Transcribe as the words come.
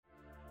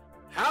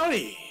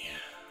Howdy!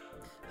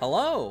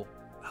 Hello!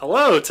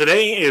 Hello,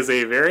 today is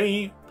a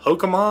very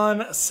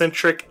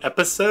Pokemon-centric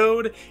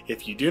episode.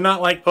 If you do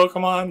not like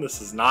Pokemon,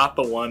 this is not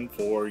the one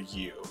for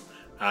you.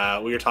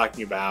 We are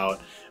talking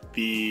about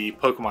the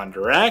Pokemon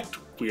Direct,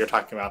 we are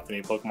talking about the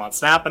new Pokemon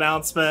Snap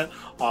announcement,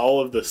 all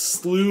of the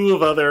slew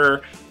of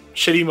other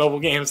shitty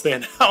mobile games they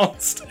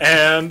announced,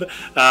 and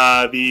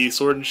the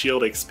Sword and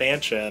Shield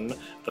expansion,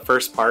 the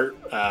first part,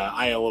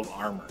 Isle of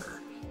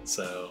Armor.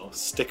 So,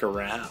 stick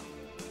around.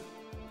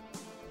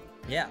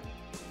 Yeah,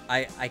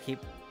 I keep...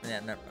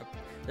 Yeah, no,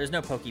 there's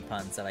no Poke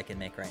puns that I can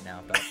make right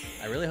now, but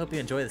I really hope you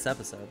enjoy this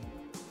episode.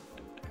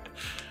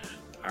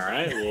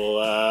 Alright,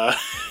 we'll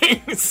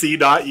see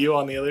you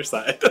on the other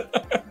side.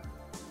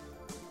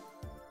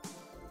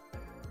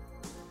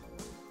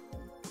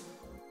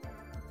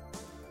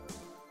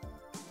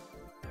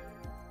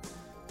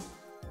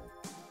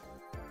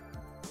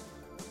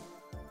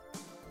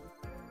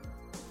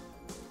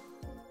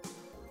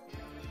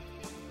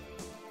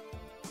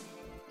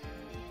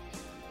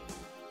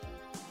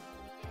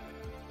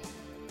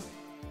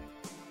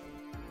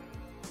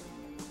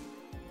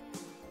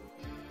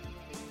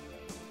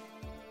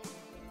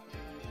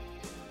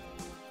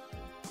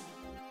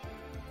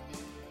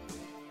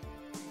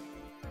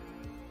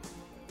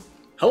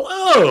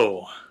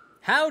 Hello!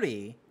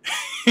 Howdy!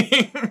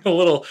 A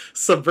little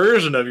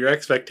subversion of your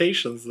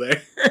expectations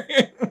there.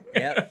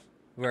 Yep.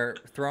 We're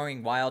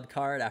throwing wild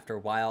card after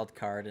wild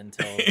card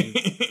until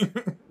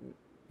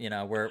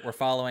we're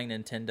following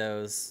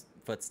Nintendo's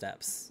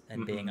footsteps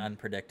and being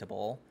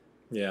unpredictable.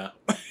 Yeah.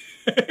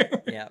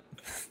 Yep.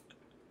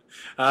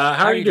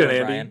 How are you doing,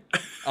 Andy? Brian?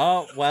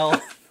 Oh,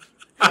 well,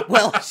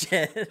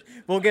 shit.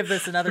 We'll give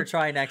this another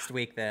try next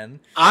week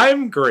then.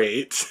 I'm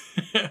great.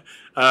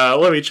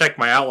 Let me check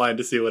my outline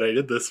to see what I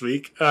did this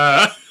week.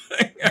 I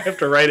have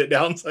to write it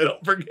down so I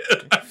don't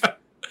forget.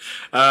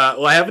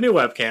 Well, I have a new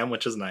webcam,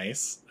 which is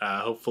nice.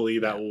 Hopefully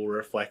that will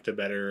reflect a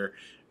better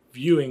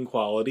viewing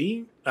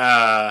quality.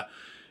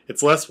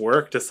 It's less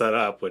work to set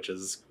up, which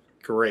is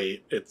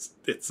great.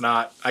 It's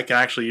not... I can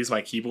actually use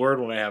my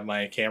keyboard when I have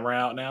my camera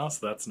out now,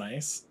 so that's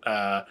nice.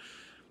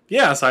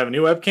 Yeah, so I have a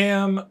new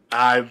webcam.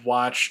 I've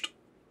watched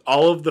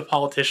all of The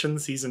Politician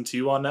Season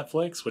 2 on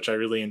Netflix, which I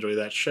really enjoy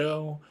that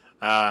show.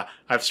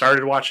 I've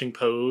started watching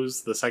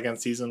Pose, the second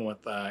season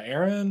with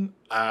Aaron.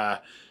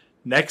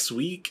 Next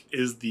week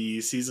is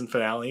the season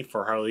finale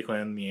for Harley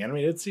Quinn, the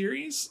animated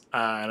series.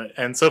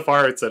 And so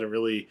far it's at a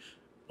really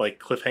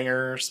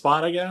cliffhanger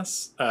spot, I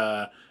guess.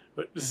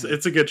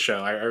 It's a good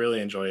show. I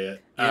really enjoy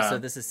it. Yeah, so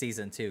this is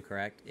season 2,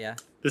 correct? Yeah.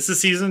 This is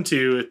season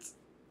 2. It's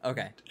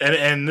okay.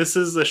 And this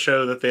is a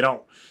show that they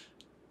don't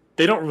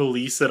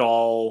release it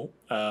all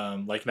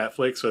like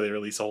Netflix, where they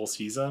release a whole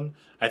season.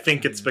 I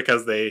think it's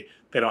because they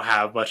don't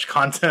have much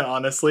content,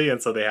 honestly,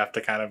 and so they have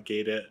to kind of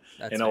gate it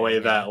in a way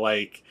that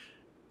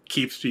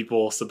keeps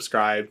people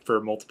subscribed for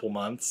multiple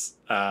months.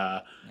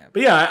 But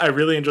yeah, I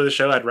really enjoy the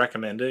show. I'd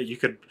recommend it. You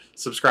could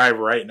subscribe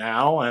right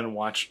now and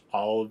watch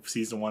all of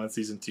season 1 and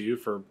season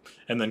 2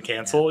 and then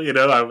cancel. Yeah.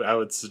 I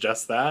would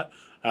suggest that.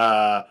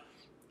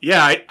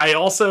 Yeah, I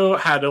also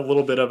had a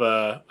little bit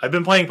of I've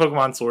been playing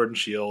Pokemon Sword and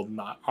Shield,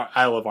 not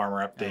Isle of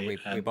Armor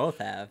update. We both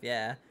have,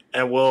 yeah.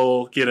 And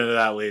we'll get into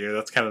that later.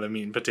 That's kind of the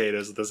meat and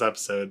potatoes of this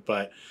episode.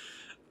 But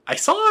I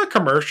saw a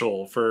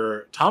commercial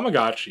for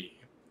Tamagotchi,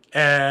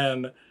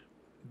 and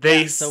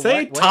they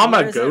say what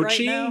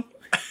Tamagotchi.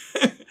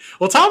 Right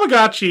Well,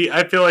 Tamagotchi,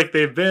 I feel like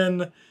they've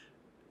been,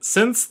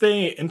 since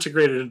they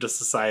integrated into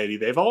society,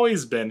 they've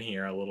always been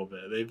here a little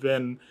bit. They've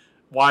been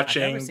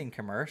watching. I've never seen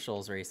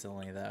commercials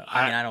recently, though.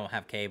 I mean, I don't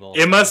have cable.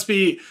 It must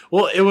be.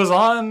 Well, it was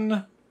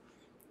on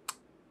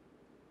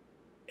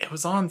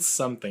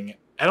something.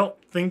 I don't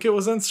think it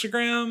was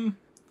Instagram.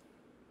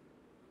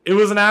 It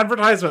was an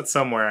advertisement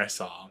somewhere I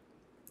saw.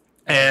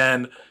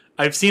 And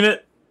I've seen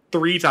it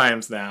 3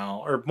 times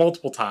now, or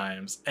multiple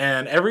times.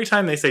 And every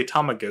time they say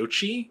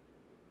Tamagotchi.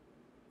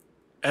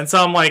 And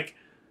so I'm like,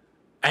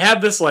 I had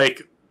this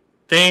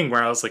thing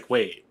where I was like,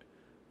 wait,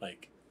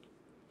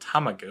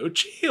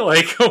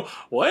 Tamagotchi?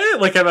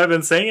 What? Have I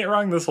been saying it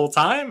wrong this whole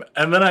time?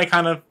 And then I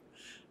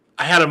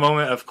had a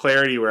moment of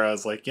clarity where I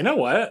was like, you know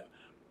what?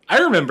 I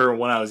remember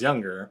when I was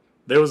younger,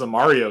 there was a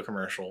Mario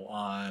commercial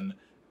on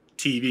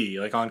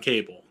TV, on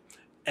cable.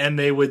 And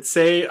they would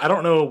say, I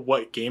don't know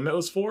what game it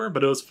was for,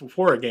 but it was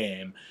for a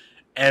game.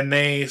 And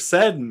they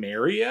said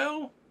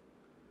Mario.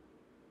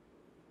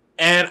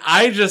 And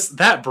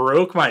that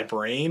broke my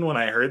brain when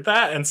I heard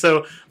that. And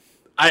so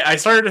I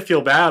started to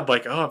feel bad,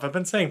 have I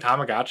been saying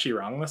Tamagotchi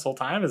wrong this whole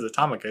time? Is it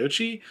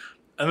Tamagotchi?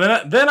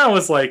 And then I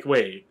was like,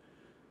 wait.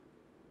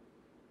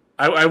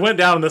 I went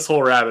down this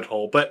whole rabbit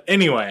hole. But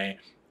anyway,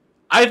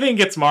 I think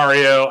it's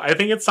Mario. I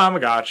think it's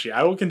Tamagotchi.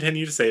 I will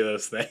continue to say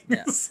those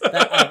things.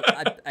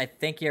 Yeah. I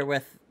think you're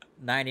with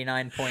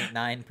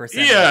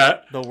 99.9%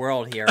 of the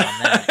world here on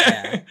that.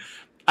 Yeah.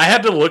 I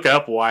had to look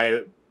up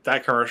why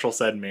that commercial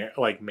said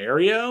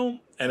Mario,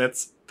 and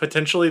it's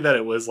potentially that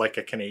it was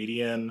a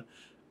Canadian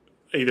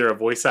either a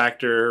voice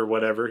actor or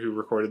whatever who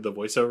recorded the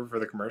voiceover for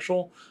the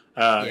commercial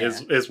Yeah.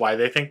 is why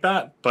they think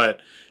that.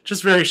 But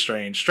just very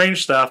strange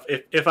stuff.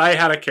 If I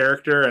had a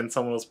character and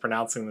someone was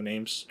pronouncing the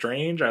name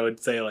strange, I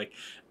would say like,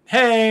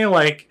 hey,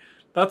 like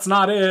that's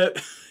not it.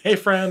 Hey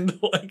friend,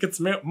 like it's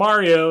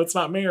Mario, it's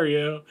not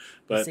Mario. You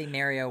But say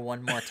Mario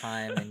one more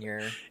time, and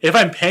if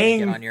I'm get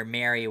paying, on your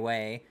merry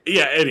way.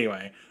 yeah.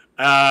 Anyway,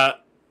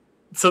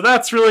 so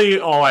that's really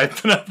all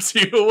I've been up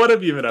to. What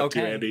have you been up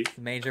to, Andy?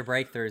 Major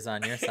breakthroughs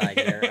on your side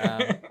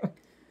here.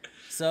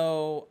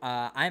 So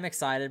I'm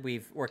excited.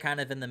 We're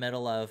kind of in the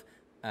middle of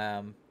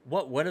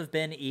what would have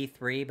been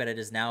E3, but it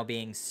is now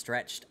being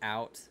stretched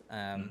out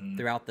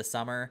throughout the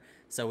summer.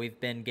 So we've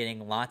been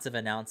getting lots of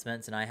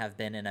announcements, and I have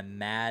been in a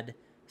mad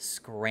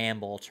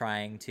scramble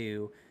trying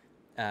to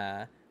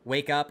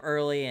wake up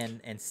early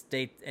and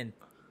stay and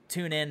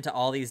tune in to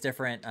all these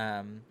different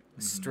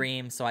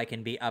streams so I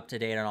can be up to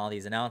date on all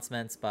these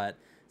announcements. But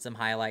some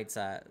highlights: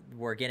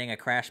 we're getting a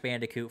Crash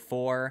Bandicoot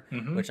 4,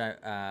 which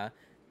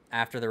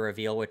after the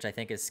reveal, which I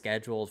think is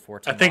scheduled for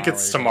tomorrow. I think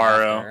it's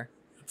tomorrow.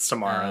 It's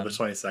tomorrow, the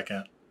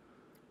 22nd.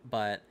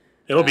 But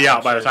it'll be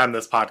out by the time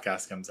this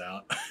podcast comes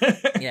out.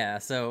 Yeah,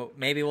 so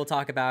maybe we'll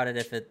talk about it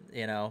if it,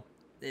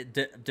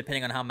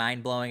 depending on how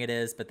mind-blowing it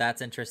is, but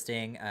that's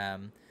interesting.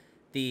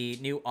 The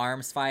new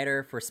ARMS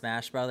fighter for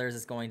Smash Brothers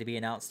is going to be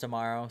announced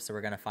tomorrow, so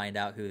we're going to find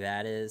out who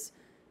that is.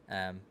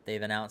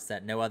 They've announced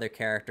that no other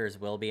characters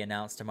will be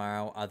announced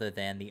tomorrow other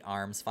than the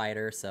ARMS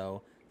fighter,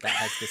 so that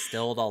has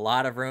distilled a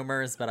lot of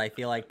rumors, but I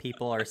feel like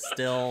people are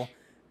still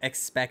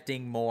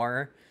expecting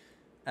more.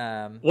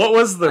 What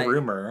was the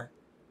rumor?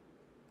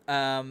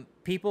 The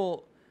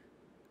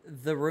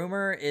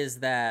rumor is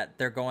that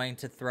they're going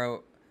to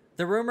throw...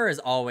 The rumor is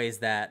always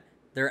that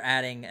they're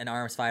adding an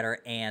ARMS fighter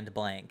and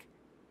blank.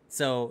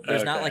 So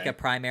there's not like a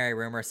primary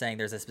rumor saying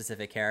there's a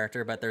specific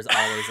character, but there's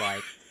always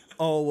like,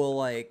 oh, well,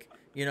 like,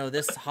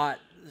 this hot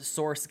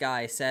source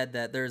guy said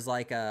that there's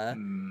like a,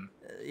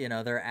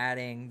 they're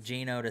adding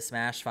Geno to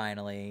Smash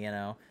finally,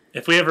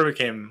 If we ever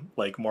became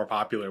like more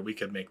popular, we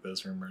could make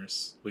those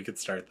rumors. We could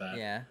start that.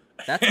 Yeah,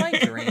 that's my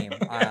dream.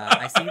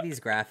 I see these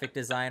graphic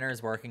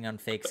designers working on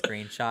fake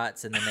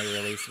screenshots, and then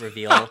they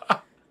reveal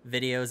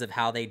videos of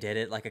how they did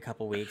it like a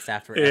couple weeks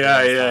after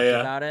everyone's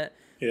talked about it.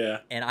 Yeah.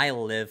 And I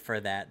live for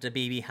that. To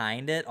be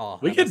behind it,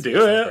 we could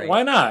do it. Great.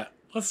 Why not?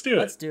 Let's do it.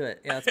 Let's do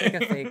it. Yeah, let's make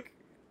a fake,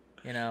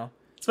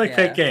 Let's make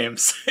fake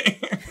games.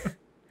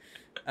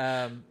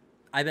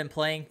 I've been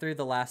playing through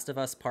The Last of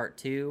Us Part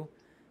 2,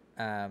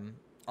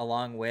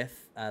 along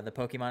with the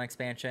Pokemon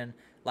expansion.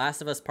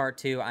 Last of Us Part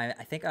 2, I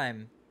think I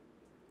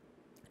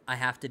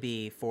have to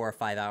be 4 or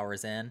 5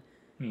 hours in.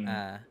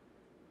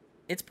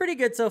 It's pretty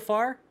good so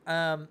far.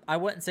 I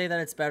wouldn't say that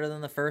it's better than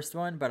the first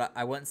one, but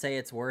I wouldn't say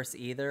it's worse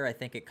either. I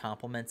think it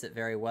complements it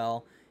very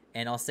well,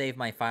 and I'll save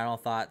my final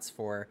thoughts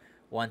for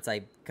once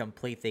I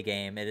complete the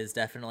game. It has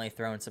definitely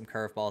thrown some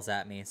curveballs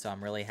at me, so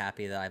I'm really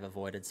happy that I've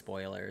avoided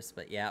spoilers.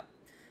 But yeah,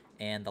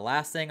 and the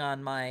last thing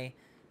on my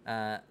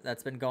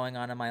that's been going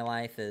on in my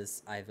life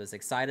is I was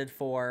excited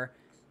for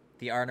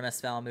the Artemis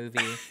Fowl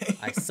movie.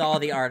 I saw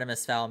the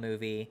Artemis Fowl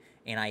movie,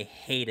 and I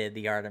hated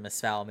the Artemis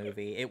Fowl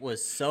movie. It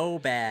was so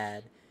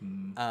bad.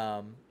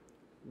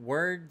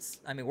 Words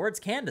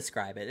can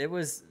describe it. It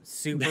was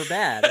super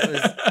bad. It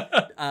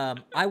was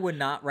I would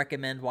not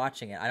recommend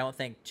watching it. I don't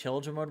think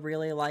children would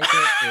really like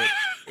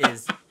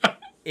it.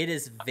 It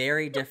is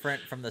very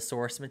different from the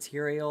source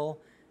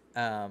material.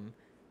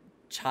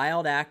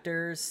 Child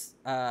actors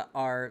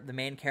are the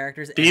main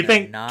characters. Do you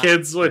think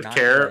kids would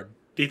care? Good.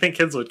 Do you think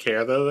kids would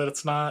care though that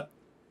it's not?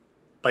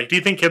 Like, do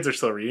you think kids are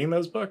still reading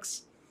those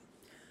books?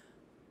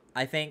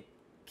 I think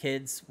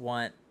kids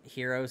want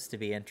heroes to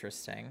be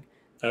interesting.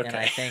 Okay. And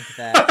I think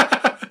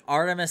that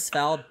Artemis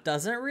Fowl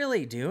doesn't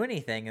really do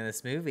anything in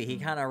this movie. He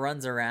kind of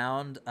runs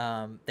around.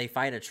 They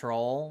fight a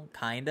troll,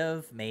 kind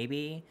of,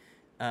 maybe.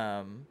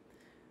 So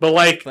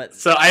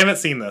I haven't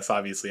seen this,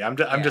 obviously. I'm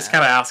just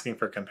kind of asking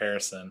for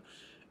comparison.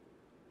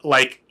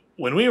 Like,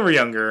 when we were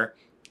younger,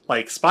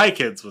 like, Spy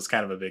Kids was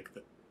kind of a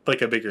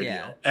bigger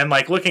deal. And,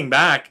 like, looking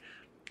back,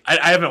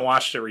 I haven't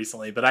watched it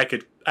recently, but I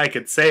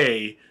could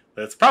say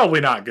that it's probably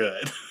not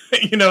good.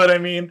 You know what I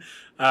mean?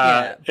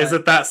 Is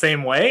it that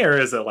same way, or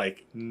is it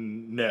like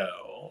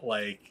no?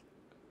 Like,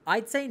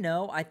 I'd say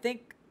no. I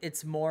think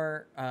it's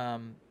more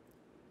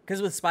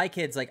because with Spy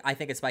Kids, like I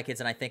think of Spy Kids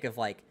and I think of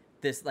like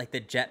this, like the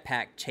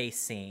jetpack chase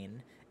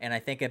scene, and I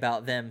think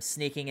about them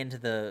sneaking into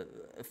the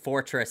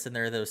fortress, and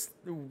there are those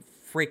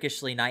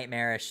freakishly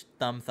nightmarish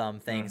thumb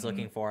things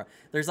looking for.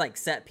 There's like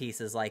set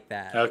pieces like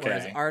that. Okay.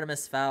 Whereas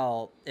Artemis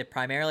Fowl, it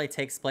primarily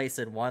takes place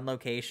in one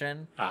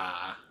location.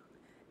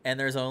 And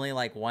there's only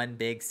like one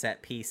big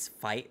set piece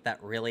fight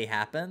that really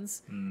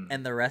happens,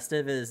 and the rest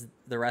of it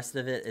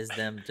is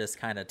them just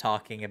kind of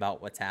talking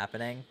about what's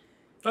happening.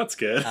 That's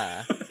good.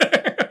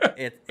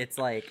 It's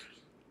like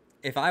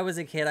if I was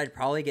a kid, I'd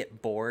probably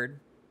get bored.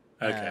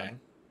 Okay.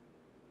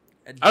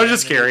 I was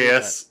just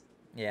curious.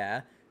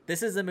 Yeah,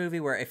 This is a movie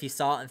where if you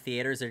saw it in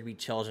theaters, there'd be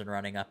children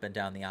running up and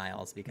down the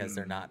aisles because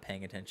they're not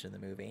paying attention to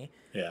the movie.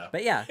 Yeah.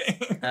 But yeah,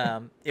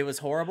 it was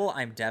horrible.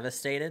 I'm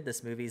devastated.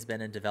 This movie's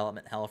been in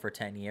development hell for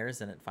 10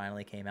 years, and it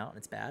finally came out, and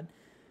it's bad.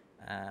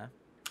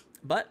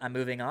 But I'm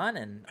moving on,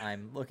 and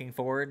I'm looking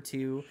forward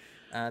to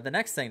the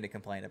next thing to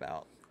complain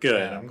about.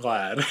 Good. I'm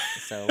glad.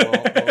 So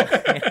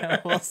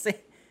we'll see.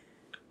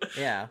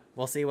 Yeah,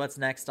 we'll see what's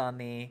next on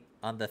the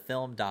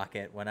film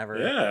docket whenever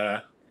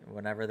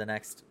the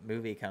next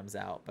movie comes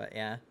out. But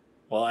yeah.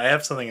 Well, I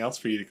have something else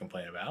for you to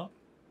complain about.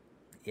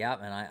 Yeah,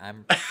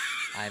 and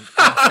I'm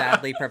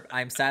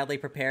sadly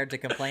prepared to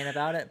complain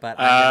about it, but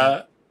I'm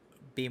gonna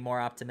be more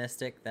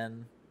optimistic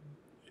than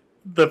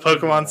the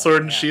Pokemon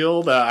Sword and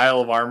Shield Isle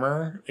of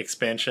Armor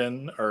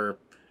expansion, or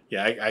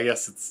I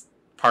guess it's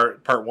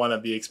part 1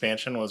 of the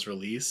expansion was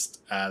released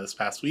this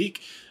past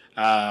week.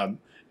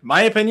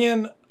 My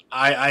opinion,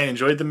 I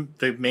enjoyed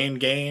the main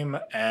game,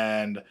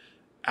 and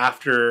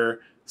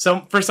after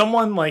for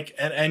someone like,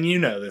 and you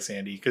know this,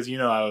 Andy, because you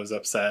know I was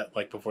upset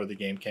like before the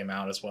game came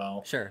out as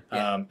well. Sure.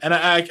 Yeah. And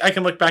I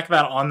can look back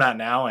on that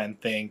now and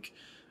think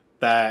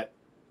that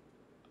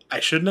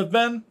I shouldn't have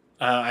been.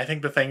 I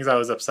think the things I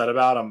was upset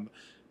about,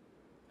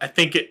 I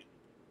think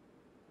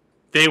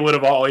they would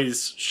have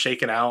always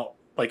shaken out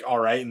like all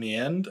right in the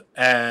end.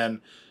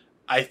 And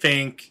I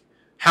think,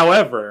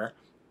 however,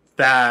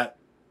 that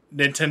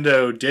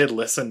Nintendo did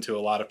listen to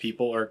a lot of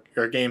people, or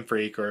Game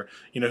Freak, or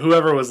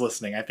whoever was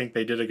listening. I think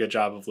they did a good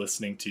job of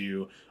listening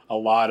to a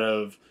lot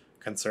of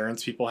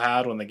concerns people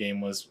had when the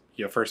game was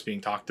first being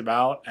talked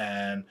about,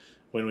 and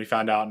when we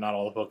found out not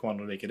all the Pokemon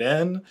would make it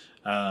in.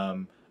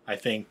 I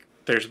think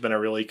there's been a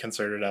really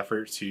concerted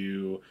effort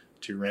to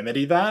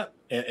remedy that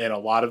in a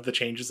lot of the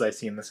changes I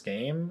see in this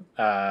game.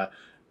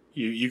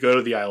 You go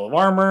to the Isle of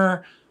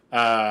Armor.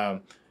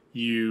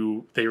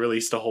 They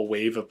released a whole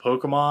wave of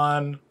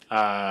Pokemon.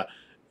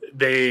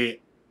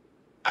 It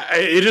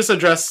just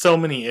addressed so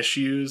many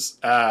issues.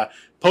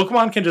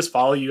 Pokemon can just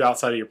follow you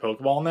outside of your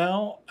Pokeball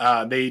now.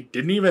 They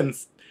didn't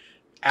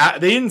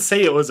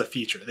say it was a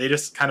feature. They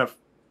just kind of,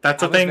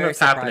 that's a thing that's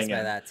happening.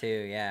 By that too,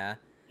 yeah.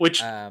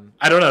 Which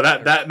I don't know,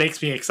 that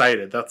makes me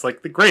excited. That's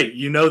like great.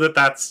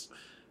 That's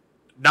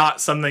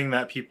not something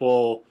that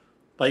people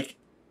like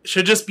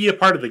should just be a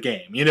part of the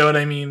game. You know what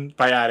I mean?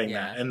 By adding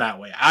that in that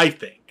way, I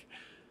think.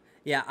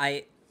 Yeah,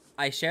 I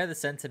share the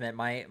sentiment.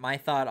 My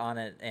thought on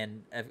it,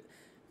 and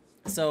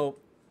so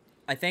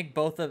I think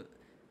both of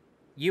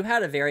you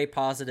had a very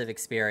positive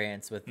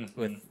experience with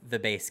the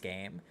base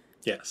game.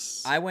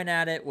 Yes, I went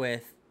at it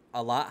with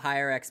a lot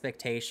higher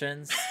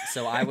expectations,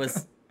 so I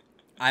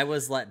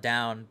was let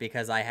down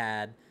because I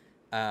had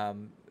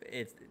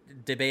it's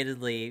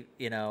debatedly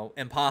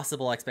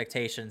impossible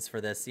expectations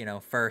for this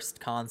first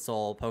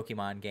console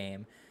Pokemon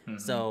game.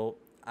 So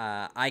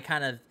I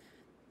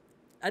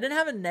didn't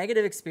have a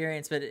negative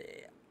experience, but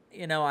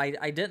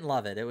I didn't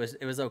love it. It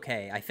was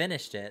okay. I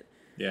finished it.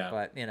 Yeah.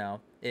 But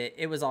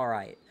it was all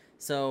right.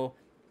 So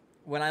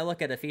when I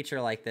look at a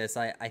feature like this,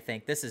 I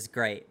think this is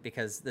great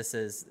because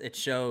it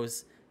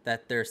shows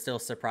that there's still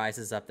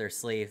surprises up their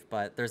sleeve,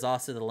 but there's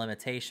also the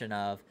limitation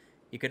of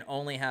you can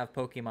only have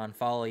Pokemon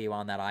follow you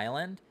on that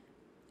island.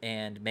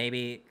 And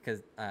maybe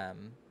because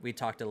we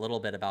talked a little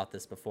bit about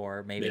this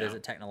before, maybe there's a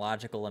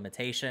technological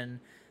limitation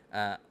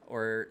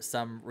or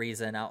some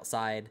reason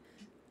outside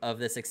of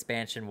this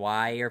expansion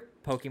why your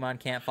Pokemon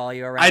can't follow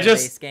you around the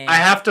base game. I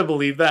have to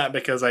believe that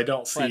because I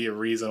don't see a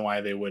reason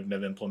why they wouldn't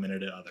have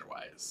implemented it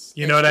otherwise.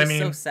 You know what I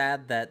mean? It's so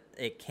sad that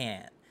it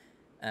can't.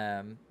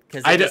 I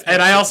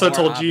also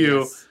told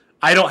you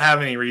I don't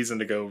have any reason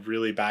to go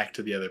really back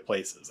to the other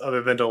places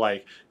other than to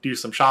like do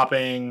some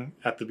shopping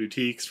at the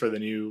boutiques for the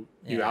new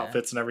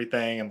outfits and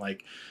everything. And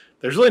like,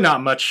 there's really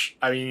not much.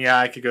 I mean,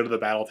 I could go to the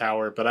Battle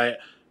Tower, but I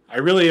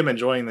really am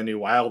enjoying the new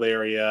wild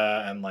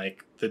area and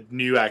like the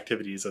new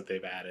activities that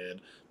they've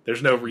added.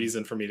 There's no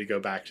reason for me to go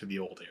back to the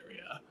old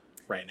area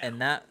right now.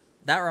 And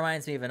that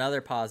reminds me of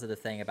another positive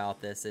thing about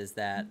this is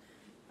that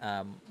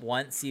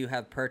once you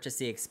have purchased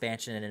the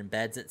expansion, it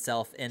embeds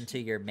itself into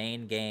your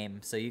main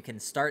game, so you can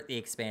start the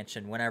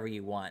expansion whenever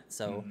you want.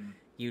 So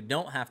you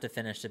don't have to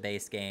finish the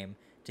base game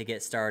to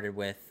get started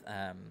with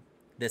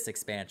this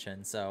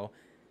expansion. So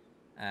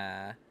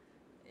if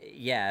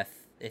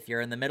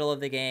you're in the middle of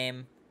the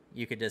game,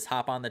 you could just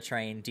hop on the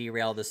train,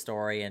 derail the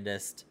story, and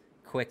just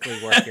quickly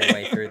work your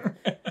way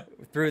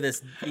through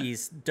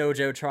these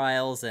dojo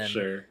trials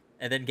and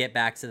then get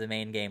back to the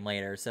main game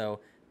later. So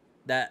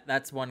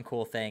that's one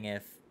cool thing.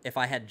 If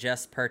I had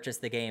just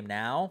purchased the game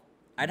now,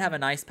 I'd have a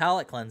nice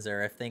palate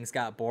cleanser. If things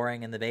got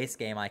boring in the base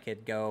game, I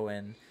could go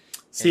and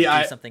do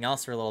something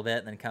else for a little bit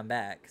and then come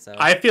back. So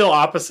I feel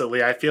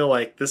oppositely. I feel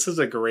like this is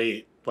a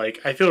great,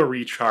 I feel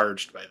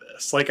recharged by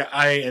this. Like,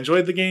 I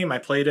enjoyed the game, I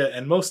played it,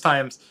 and most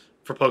times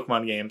for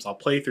Pokemon games, I'll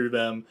play through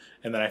them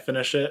and then I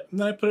finish it and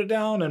then I put it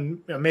down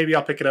and maybe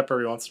I'll pick it up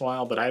every once in a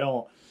while, but I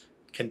don't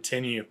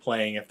continue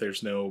playing if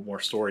there's no more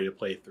story to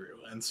play through.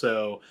 And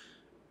so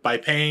by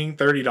paying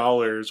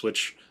 $30,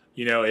 which,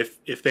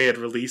 if they had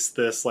released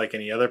this like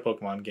any other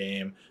Pokemon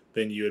game,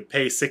 then you would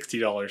pay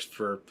 $60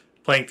 for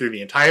playing through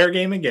the entire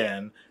game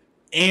again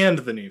and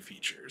the new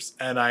features,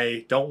 and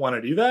I don't want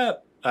to do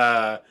that.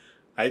 I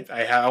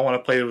want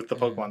to play with the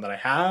Pokemon that I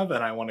have,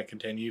 and I want to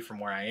continue from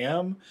where I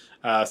am.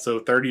 So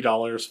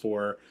 $30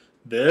 for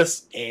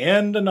this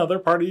and another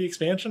part of the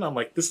expansion, I'm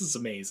like, this is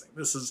amazing.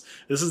 This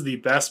is the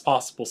best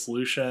possible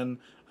solution.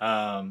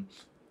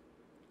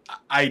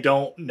 I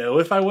don't know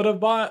if I would have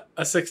bought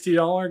a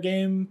 $60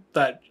 game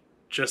that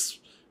just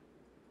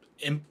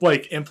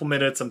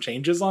implemented some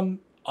changes on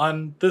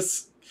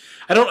this.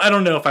 I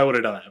don't know if I would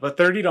have done that, but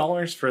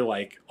 $30 for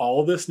like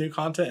all this new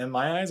content in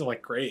my eyes, I'm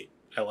like, great,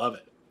 I love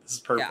it. This is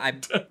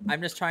perfect. Yeah,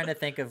 I'm just trying to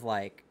think of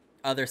like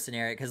other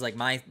scenario, because like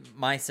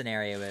my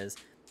scenario is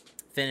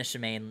finish the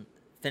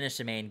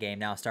main game,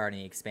 now starting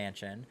the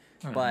expansion.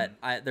 But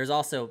there's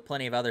also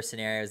plenty of other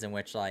scenarios in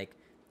which like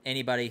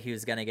anybody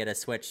who's going to get a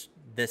Switch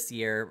this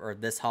year or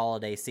this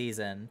holiday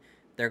season,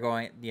 they're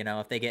going,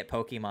 if they get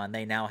Pokemon,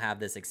 they now have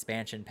this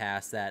expansion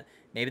pass that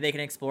maybe they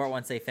can explore it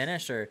once they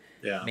finish, or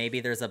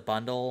maybe there's a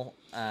bundle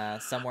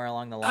somewhere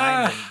along the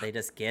line and they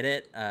just get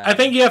it. I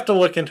think you have to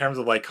look in terms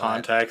of like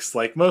context.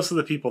 Like most of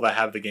the people that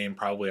have the game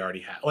probably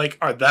already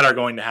have, that are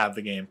going to have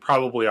the game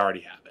probably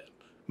already have it.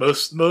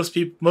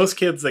 Most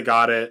kids that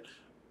got it,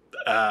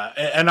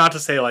 and not to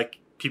say like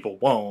people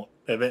won't,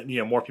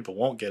 more people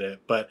won't get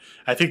it, but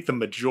I think the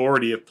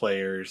majority of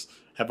players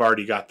have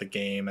already got the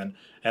game, and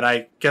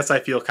I guess I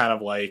feel kind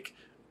of like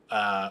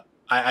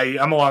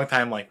I'm a long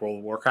time like World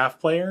of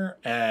Warcraft player,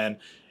 and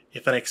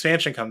if an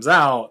expansion comes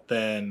out,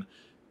 then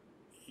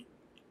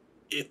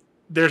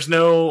there's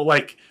no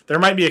like, there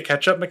might be a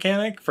catch up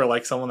mechanic for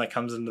like someone that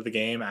comes into the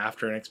game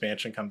after an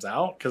expansion comes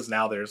out, because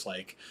now there's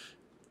like,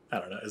 I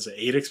don't know, is it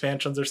 8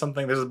 expansions or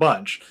something? There's a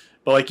bunch,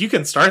 but like you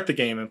can start the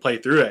game and play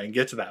through it and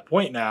get to that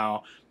point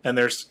now, and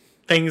there's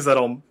things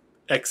that'll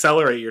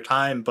accelerate your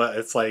time, but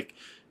it's like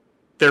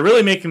they're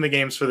really making the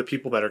games for the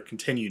people that are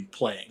continued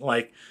playing.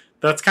 Like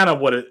that's kind of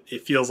what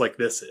it feels like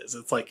this is.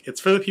 It's like it's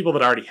for the people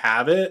that already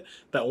have it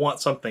that want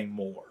something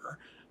more.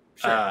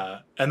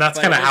 Sure. And that's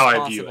kind of how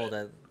I view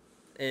it.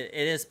 It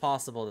is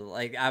possible to,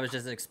 like, I was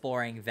just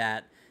exploring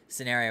that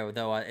scenario,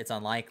 though it's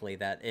unlikely,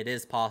 that it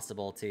is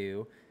possible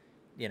to,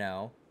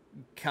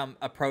 come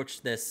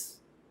approach this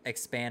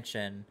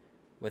expansion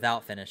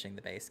without finishing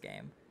the base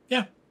game.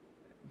 Yeah.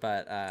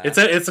 But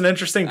it's an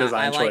interesting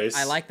design choice.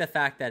 I like the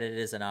fact that it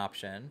is an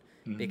option,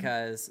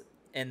 because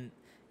in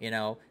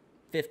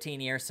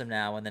 15 years from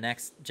now, when the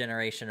next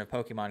generation of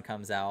Pokemon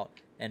comes out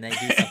and they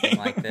do something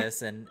like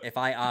this, and if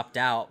I opt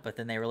out, but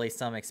then they release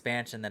some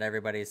expansion that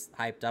everybody's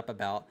hyped up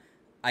about,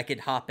 I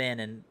could hop in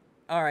and,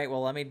 all right,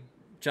 well, let me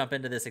jump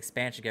into this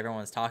expansion because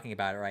everyone's talking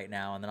about it right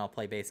now, and then I'll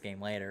play base game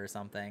later or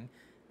something.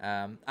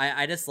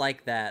 I just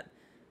like that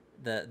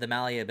the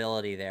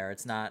malleability there.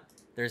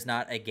 There's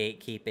not a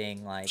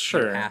gatekeeping, like,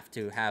 sure, you have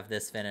to have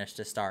this finished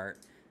to start.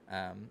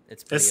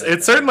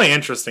 It's certainly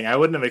interesting. I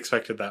wouldn't have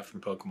expected that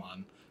from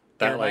Pokemon.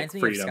 That, it reminds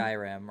me of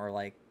Skyrim, or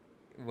like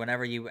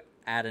whenever you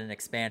add an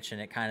expansion,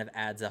 it kind of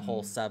adds a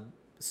whole sub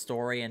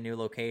story and new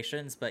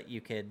locations, but you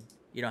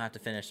don't have to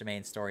finish the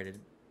main story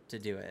to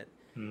do it.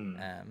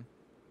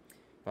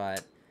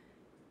 But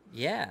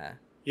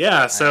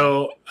yeah.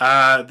 So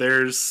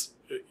there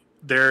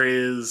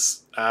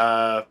is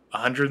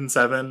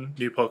 107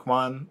 new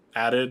Pokemon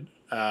added.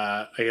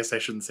 I guess I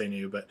shouldn't say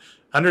new, but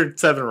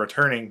 107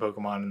 returning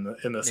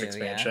Pokemon in this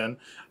expansion.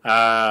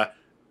 Yeah.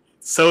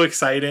 So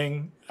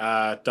exciting.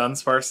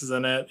 Dunsparce is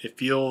in it. It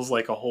feels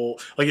like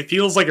it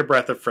feels like a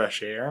breath of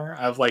fresh air.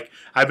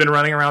 I've been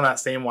running around that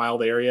same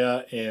wild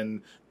area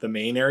in the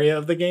main area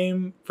of the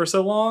game for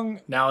so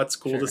long. Now it's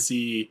cool to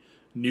see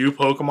new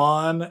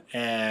Pokemon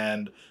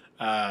and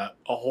a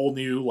whole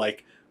new,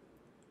 like,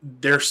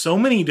 there's so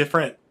many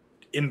different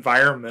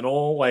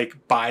environmental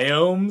like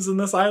biomes in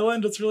this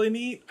island. It's really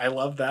neat. I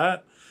love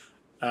that.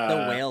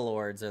 The whale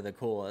lords are the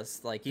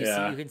coolest. Like you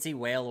can see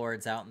whale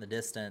lords out in the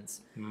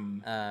distance,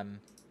 and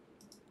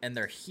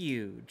they're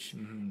huge.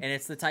 And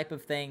it's the type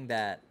of thing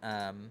that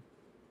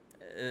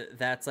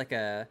that's like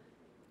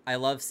I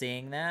love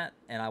seeing that,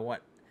 and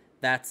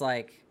that's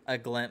like a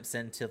glimpse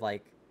into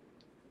like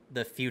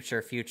the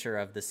future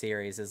of the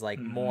series is like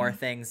more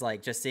things,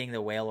 like just seeing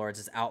the whale lords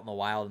is out in the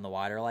wild in the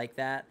water like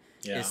that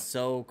is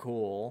so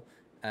cool.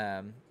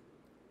 And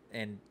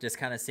just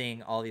kind of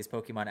seeing all these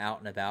Pokemon out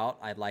and about,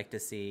 I'd like to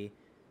see.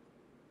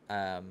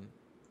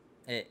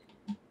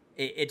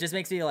 It just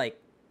makes me like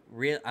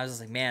real. I was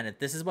just like, man, if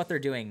this is what they're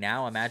doing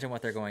now, imagine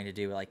what they're going to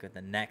do like with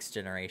the next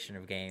generation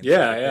of games.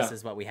 This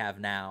is what we have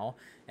now,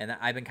 and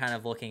I've been kind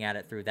of looking at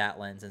it through that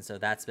lens, and so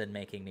that's been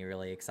making me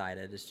really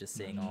excited. Is just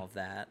seeing all of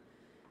that.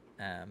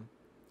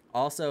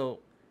 Also,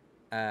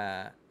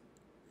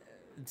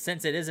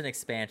 since it is an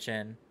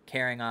expansion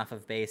carrying off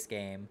of base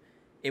game,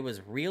 it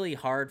was really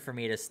hard for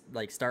me to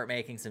like start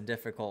making some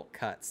difficult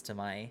cuts to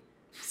my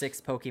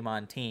 6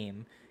 Pokemon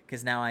team,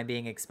 because now I'm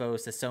being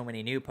exposed to so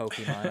many new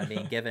Pokemon. I'm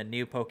being given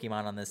new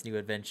Pokemon on this new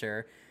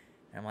adventure,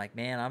 and I'm like,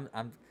 man,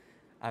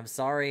 I'm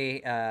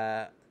sorry.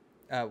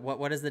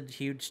 What is the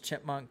huge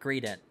chipmunk?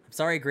 Greedent. I'm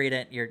sorry,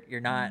 Greedent.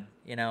 You're not.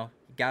 You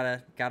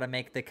gotta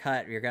make the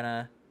cut. You're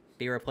gonna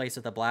be replaced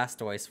with a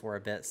Blastoise for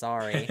a bit.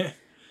 Sorry.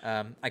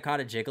 I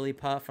caught a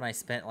Jigglypuff, and I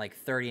spent like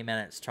 30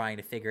 minutes trying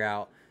to figure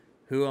out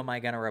who am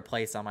I going to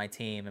replace on my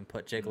team and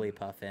put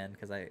Jigglypuff in,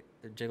 because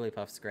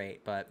Jigglypuff's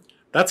great. But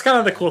that's kind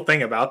of the cool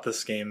thing about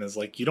this game is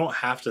like you don't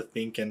have to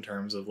think in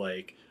terms of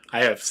like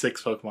I have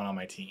 6 Pokemon on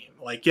my team.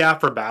 Like, yeah,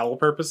 for battle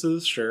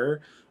purposes,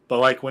 sure. But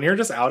like when you're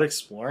just out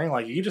exploring,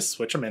 like you can just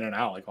switch them in and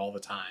out like all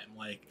the time.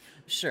 Like,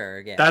 sure,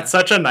 yeah. That's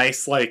such a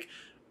nice, like,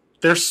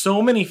 there's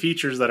so many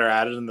features that are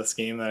added in this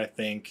game that I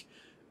think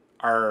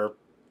are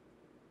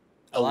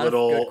a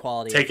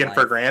little taken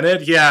for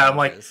granted. Yeah, I'm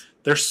like,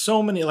 there's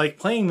so many, like,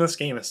 playing this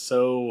game is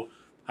so,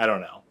 I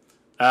don't know.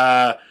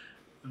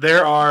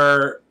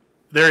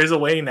 There is a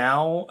way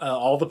now,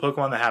 all the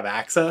Pokemon that have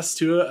access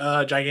to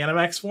a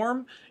Gigantamax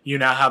form, you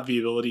now have the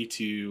ability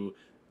to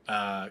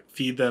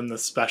feed them the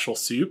special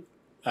soup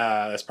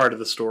as part of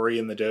the story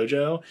in the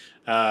dojo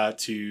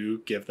to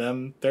give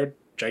them their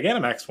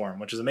Gigantamax form,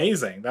 which is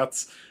amazing.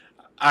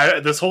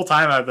 This whole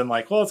time I've been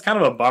like, well, it's kind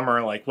of a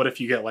bummer. Like, what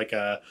if you get like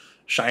a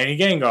shiny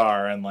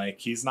Gengar and like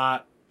he's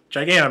not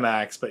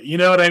Gigantamax, but you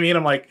know what I mean?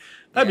 I'm like,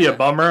 that'd be a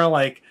bummer.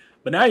 Like,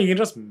 but now you can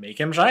just make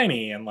him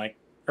shiny and like,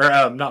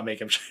 or not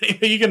make him shiny,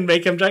 but you can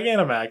make him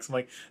Gigantamax. I'm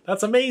like,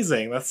 that's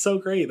amazing. That's so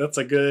great. That's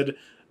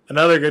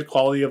another good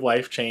quality of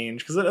life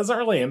change, because it doesn't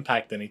really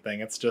impact anything.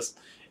 It's just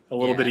a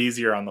little bit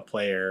easier on the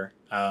player.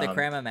 The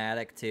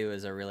Cramomatic too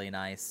is a really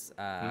nice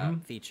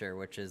feature,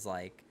 which is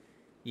like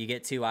you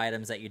get 2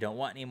 items that you don't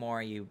want anymore,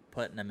 you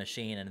put in a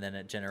machine, and then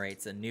it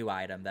generates a new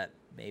item that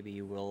maybe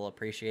you will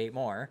appreciate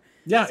more.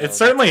 Yeah, so it's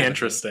certainly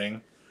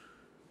interesting.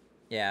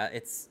 Yeah,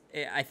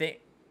 I think.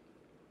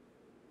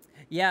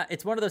 Yeah,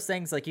 it's one of those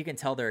things, like, you can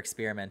tell they're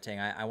experimenting.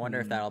 I wonder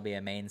if that'll be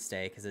a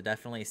mainstay, because it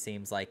definitely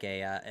seems like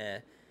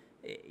maybe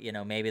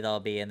they'll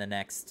be in the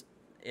next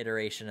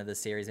iteration of the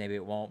series, maybe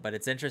it won't. But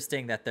it's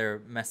interesting that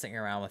they're messing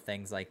around with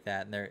things like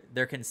that, and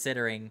they're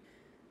considering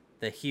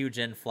the huge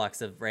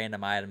influx of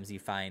random items you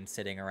find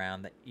sitting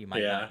around that you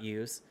might not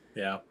use.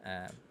 Yeah.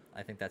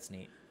 I think that's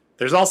neat.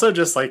 There's also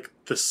just, like,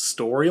 the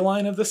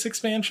storyline of this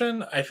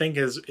expansion, I think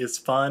is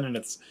fun, and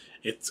it's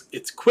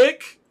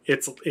quick,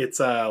 it's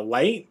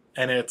light,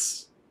 and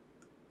it's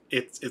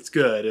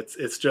good.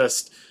 It's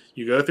just,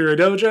 you go through a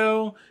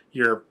dojo,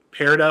 you're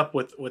paired up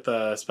with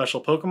a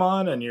special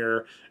Pokemon, and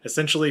you're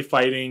essentially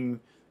fighting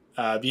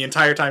the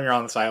entire time you're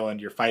on this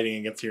island. You're fighting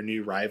against your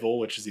new rival,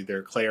 which is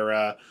either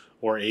Clara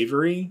or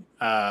Avery.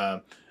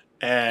 And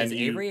is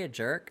Avery a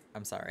jerk?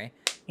 I'm sorry.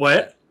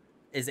 What?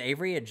 Is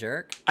Avery a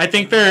jerk? I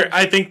think they're.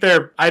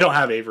 I don't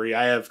have Avery.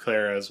 I have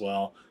Clara as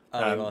well.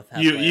 Oh, we both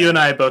have you and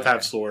I both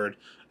have Sword.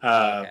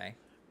 Okay.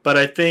 But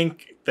I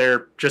think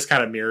they're just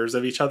kind of mirrors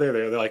of each other.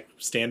 They're like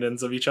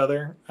stand-ins of each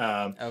other.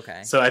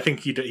 Okay. So I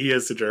think he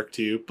is a jerk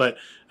too. But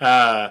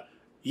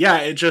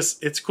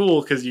it's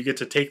cool because you get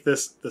to take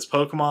this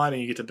Pokemon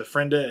and you get to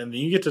befriend it, and then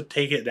you get to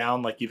take it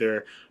down like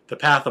either the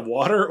path of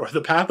water or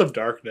the path of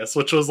darkness,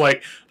 which was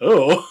like,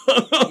 oh.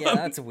 Yeah,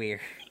 that's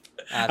weird.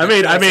 I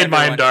made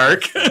mine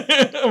dark.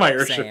 My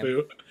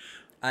Urshifu.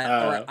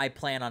 I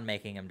plan on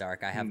making him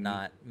dark. I have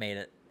not made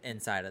it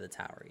inside of the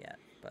tower yet,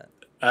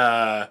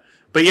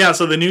 but yeah,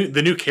 so the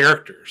new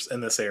characters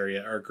in this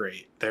area are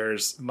great.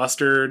 There's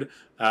Mustard,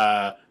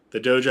 the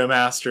Dojo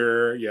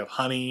Master. You have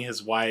Honey,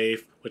 his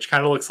wife, which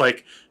kind of looks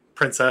like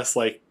Princess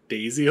like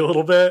Daisy a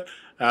little bit.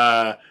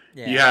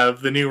 You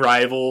have the new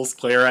rivals,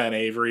 Clara and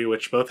Avery,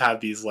 which both have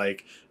these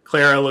like.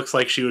 Clara looks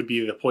like she would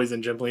be the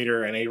poison gym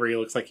leader, and Avery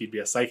looks like he'd be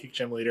a psychic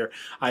gym leader.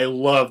 I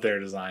love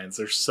their designs;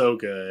 they're so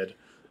good.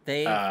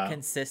 They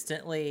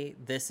consistently,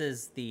 this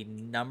is the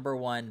number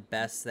one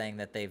best thing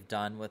that they've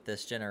done with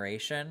this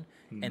generation,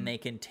 and they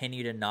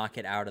continue to knock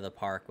it out of the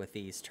park with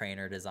these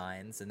trainer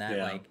designs. And that,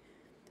 like,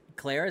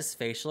 Clara's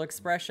facial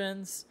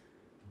expressions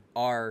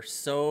are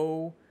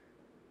so,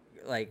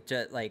 like,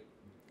 just like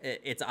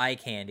it's eye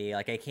candy.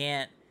 Like, I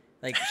can't,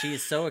 like,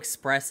 she's so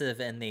expressive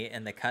in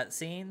the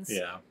cutscenes.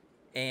 Yeah.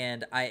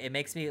 And it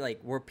makes me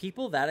like, were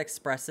people that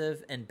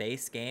expressive in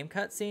base game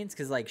cutscenes?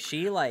 Because like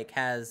she like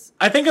has,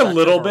 I think a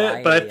little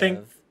bit, but I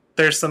think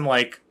there's some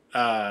like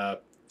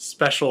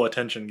special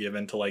attention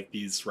given to like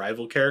these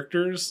rival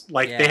characters.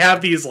 Like they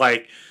have these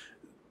like,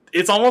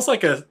 it's almost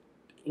like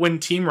when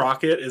Team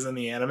Rocket is in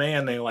the anime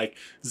and they like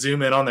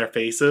zoom in on their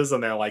faces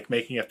and they're like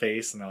making a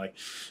face and they're like,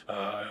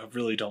 I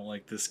really don't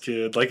like this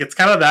kid. Like it's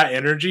kind of that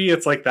energy.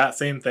 It's like that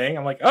same thing.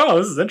 I'm like, oh,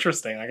 this is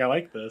interesting. Like I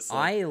like this.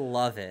 I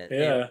love it.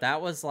 Yeah.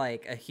 That was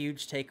like a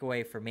huge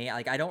takeaway for me.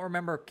 Like I don't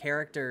remember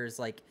characters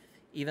like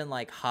even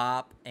like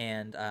Hop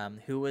and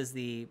who was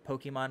the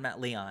Pokemon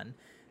Leon.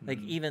 Like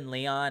even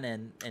Leon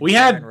and we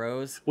Karen had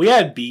Rose. We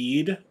had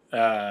Bede,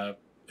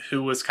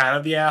 who was kind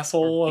of the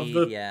asshole of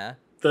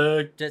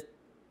the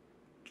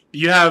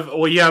You have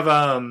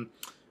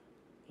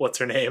what's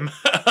her name?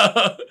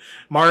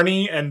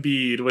 Marnie and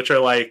Bede, which are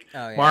like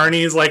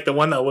Marnie's like the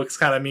one that looks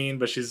kind of mean,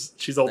 but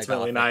she's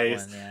ultimately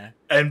nice. One,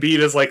 and Bede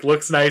is like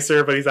looks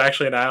nicer, but he's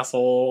actually an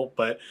asshole.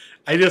 But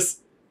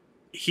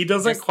he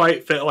doesn't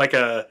quite fit like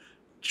a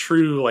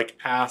true like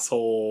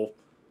asshole.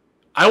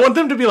 I want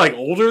them to be like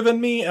older than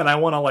me, and I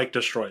want to like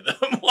destroy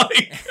them.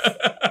 Like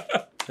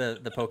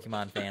the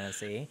Pokemon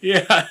fantasy.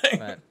 Yeah.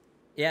 But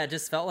yeah, it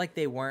just felt like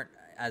they weren't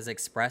as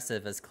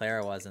expressive as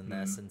Clara was in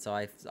this, and so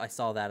I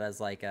saw that as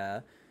like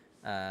a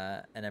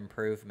an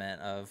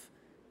improvement of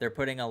they're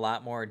putting a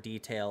lot more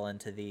detail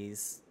into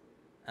these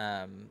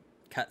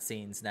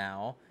cutscenes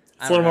now.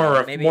 It's a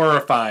little more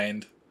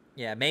refined.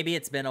 Yeah, maybe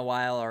it's been a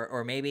while,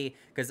 or maybe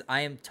because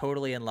I am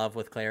totally in love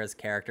with Clara's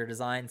character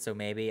design, so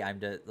maybe I'm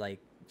just like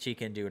she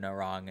can do no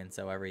wrong, and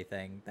so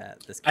everything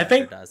that this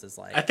character does is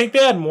like. I think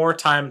they had more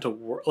time to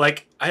work.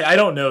 Like I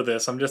don't know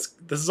this.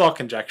 This is all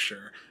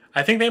conjecture.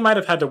 I think they might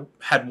have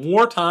had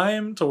more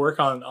time to work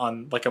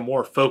on like a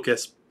more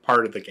focused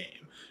part of the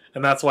game,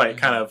 and that's why it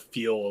kind of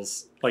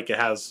feels like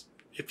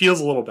it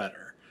feels a little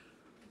better.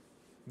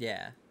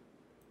 Yeah.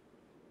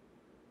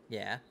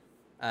 Yeah.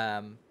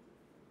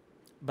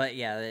 But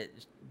yeah,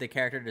 the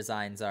character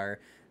designs are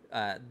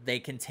they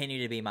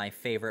continue to be my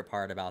favorite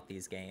part about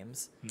these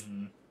games.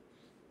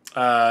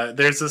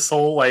 There's this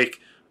whole like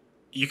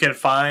you can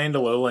find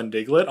Alolan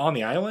Diglett on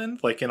the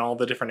island, like in all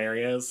the different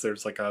areas.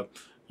 There's like a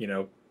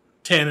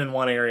 10 in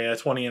one area,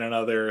 20 in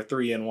another,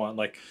 3 in one.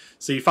 Like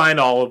so, you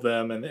find all of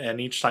them, and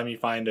each time you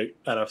find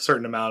a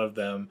certain amount of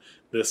them,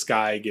 this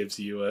guy gives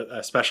you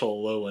a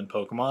special Alolan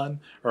Pokemon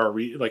or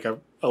a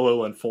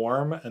Alolan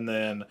form, and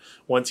then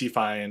once you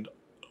find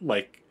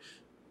like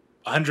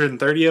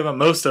 130 of them,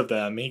 most of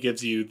them, he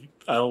gives you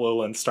a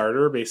Alolan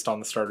starter based on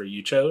the starter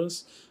you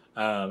chose.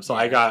 So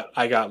I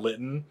got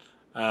Litten,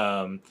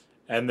 and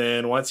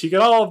then once you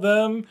get all of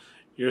them,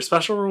 your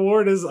special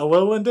reward is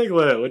Alolan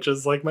Diglett, which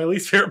is like my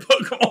least favorite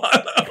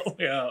Pokemon.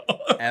 Yeah.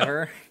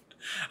 Ever?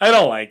 I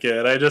don't like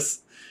it.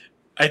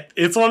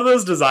 It's one of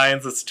those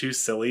designs that's too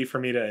silly for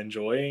me to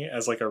enjoy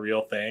as like a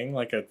real thing.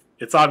 Like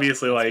it's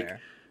obviously that's like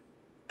fair.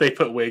 They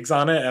put wigs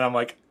on it, and I'm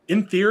like,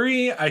 in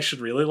theory, I should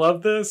really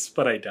love this,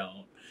 but I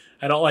don't.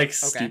 I don't like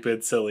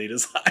stupid, silly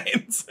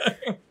designs.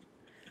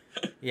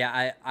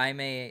 Yeah,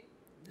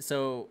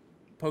 so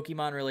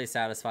Pokemon really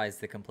satisfies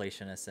the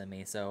completionist in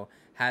me. So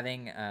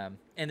having and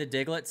the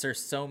Diglets, there's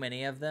so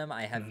many of them.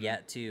 I have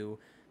yet to.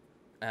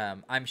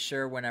 I'm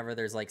sure whenever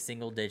there's like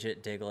single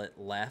digit Diglett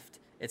left,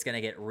 it's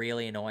gonna get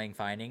really annoying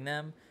finding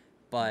them.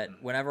 But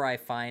whenever I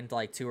find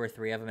like 2 or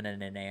 3 of them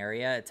in an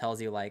area, it tells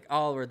you like,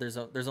 oh,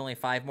 there's only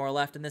 5 more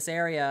left in this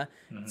area.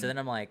 So then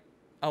I'm like,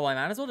 oh, I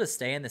might as well just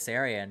stay in this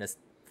area and just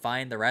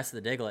find the rest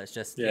of the Diglets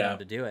just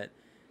to do it.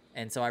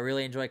 And so I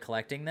really enjoy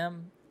collecting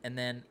them. And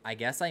then I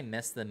guess I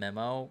missed the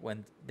memo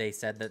when they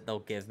said that they'll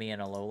give me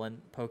an Alolan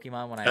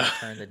Pokemon when I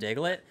return the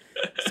Diglett.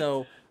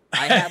 So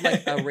I had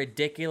like a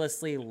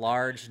ridiculously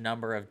large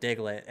number of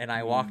Diglett, and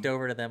I walked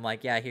over to them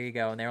like, yeah, here you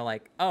go. And they were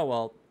like, oh,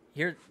 well,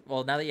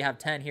 now that you have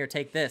 10, here,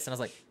 take this. And I was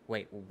like,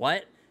 wait,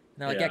 what? And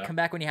they're like, yeah, come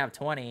back when you have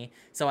 20.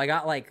 So I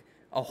got like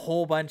a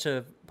whole bunch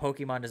of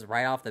Pokemon just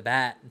right off the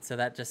bat. And so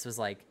that just was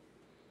like,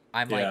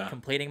 I'm like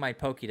completing my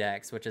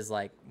Pokédex, which is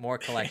like more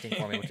collecting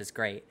for me, which is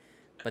great.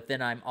 But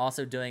then I'm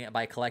also doing it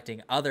by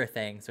collecting other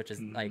things, which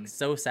is like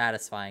so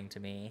satisfying to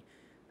me.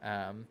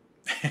 I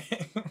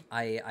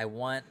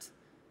want,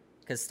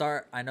 because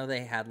I know they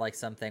had like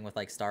something with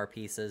like star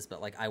pieces,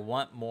 but like I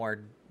want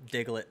more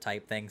Diglett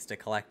type things to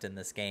collect in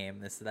this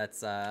game.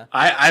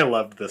 I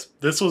loved this.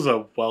 This was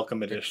a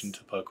welcome addition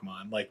to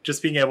Pokemon. Like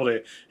just being able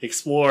to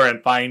explore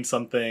and find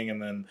something,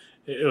 and then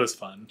it was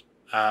fun.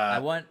 I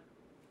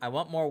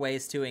want more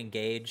ways to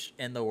engage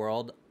in the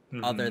world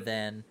other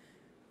than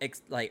I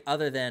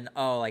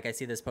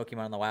see this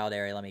Pokemon in the wild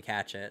area, let me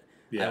catch it.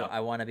 Yeah.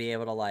 I want to be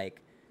able to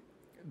like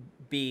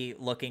be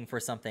looking for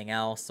something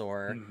else,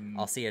 or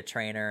I'll see a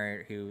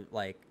trainer who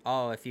like,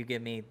 oh, if you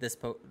give me this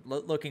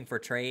looking for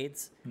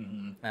trades.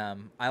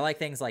 I like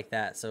things like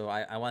that, so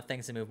I want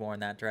things to move more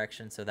in that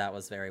direction, so that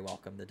was very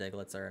welcome. The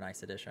Diglets are a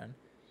nice addition.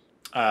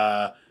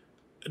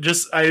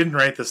 I didn't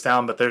write this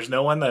down, but there's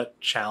no one that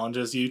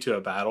challenges you to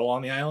a battle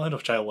on the island,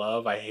 which I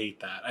love. I hate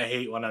that. I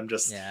hate when I'm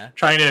just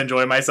trying to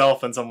enjoy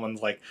myself and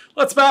someone's like,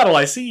 let's battle,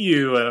 I see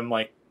you. And I'm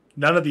like,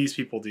 none of these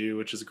people do,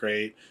 which is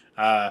great.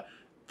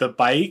 The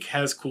bike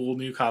has cool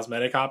new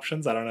cosmetic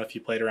options. I don't know if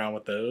you played around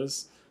with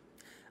those.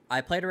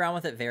 I played around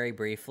with it very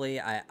briefly.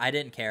 I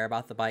didn't care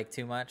about the bike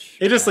too much.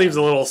 It just leaves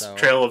a little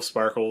trail of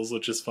sparkles,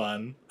 which is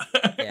fun.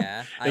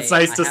 Yeah. It's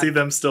nice to see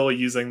them still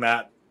using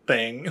that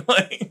thing.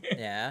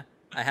 Yeah.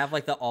 I have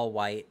like the all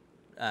white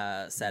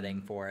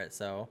setting for it,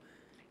 so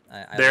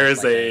there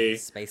is like a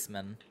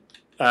spaceman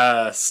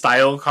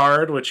style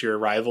card which your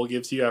rival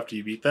gives you after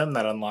you beat them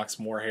that unlocks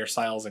more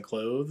hairstyles and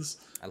clothes.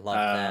 I love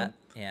that.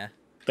 Yeah.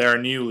 There are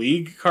new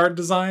league card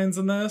designs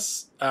in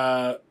this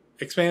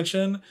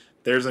expansion.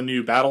 There's a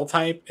new battle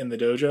type in the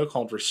dojo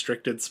called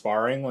Restricted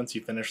Sparring once you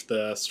finish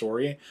the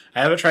story.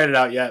 I haven't tried it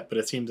out yet, but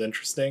it seems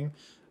interesting.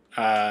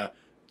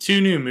 2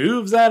 new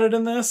moves added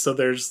in this, so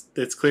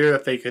it's clear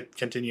that they could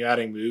continue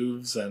adding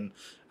moves, and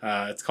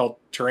it's called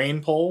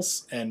Terrain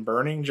Pulse and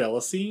Burning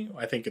Jealousy.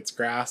 I think it's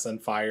grass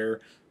and fire,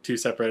 2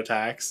 separate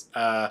attacks.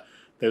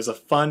 There's a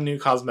fun new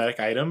cosmetic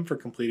item for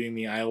completing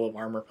the Isle of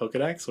Armor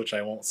Pokedex, which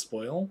I won't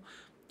spoil.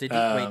 Did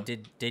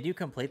you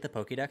complete the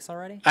Pokedex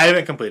already? I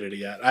haven't completed it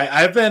yet.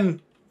 I've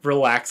been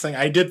relaxing.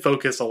 I did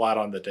focus a lot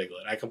on the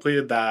Diglett. I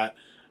completed that.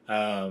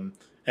 And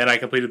I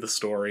completed the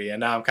story, and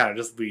now I'm kind of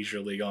just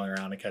leisurely going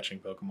around and catching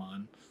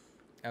Pokemon.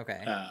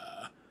 Okay.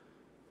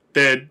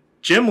 The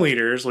gym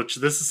leaders, which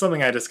this is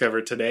something I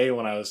discovered today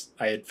when I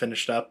had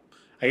finished up.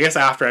 I guess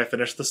after I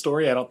finished the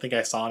story, I don't think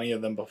I saw any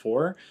of them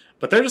before,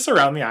 but they're just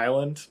around the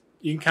island.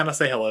 You can kind of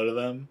say hello to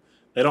them.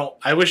 They don't.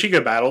 I wish you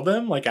could battle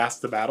them, like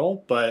ask to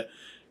battle, but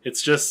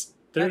it's just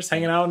they're just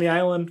hanging out on the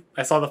island.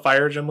 I saw the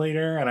fire gym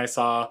leader, and I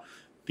saw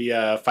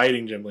the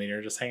fighting gym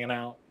leader just hanging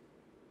out.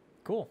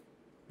 Cool.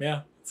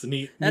 Yeah, it's a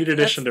neat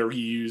addition to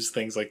reuse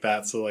things like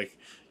that. So like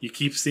you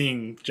keep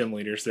seeing gym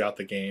leaders throughout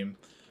the game.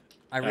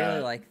 I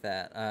really like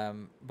that.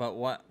 But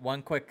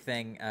one quick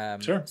thing.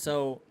 Sure.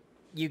 So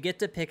you get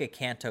to pick a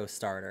Kanto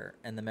starter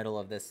in the middle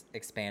of this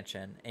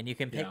expansion, and you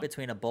can pick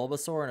between a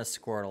Bulbasaur and a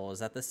Squirtle. Is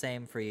that the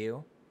same for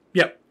you?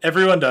 Yep,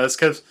 everyone does,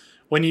 because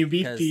when you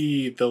beat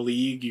the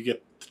league, you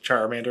get the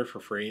Charmander for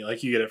free.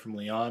 Like you get it from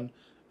Leon,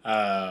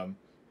 and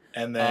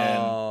then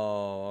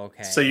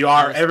okay. So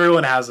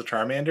everyone has a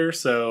Charmander,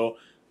 so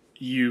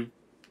you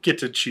get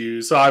to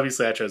choose. So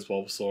obviously, I chose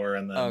Bulbasaur,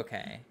 and then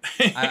okay.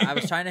 I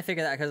was trying to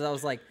figure that because I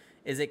was like,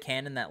 is it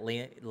canon that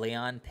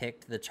Leon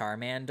picked the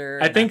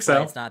Charmander? I think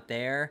so. It's not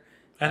there.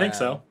 I think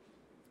so.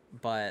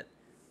 But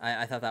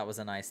I thought that was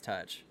a nice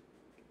touch.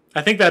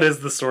 I think that is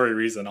the story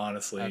reason,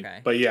 honestly. Okay.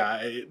 But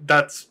yeah,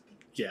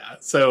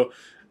 So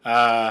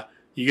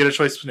you get a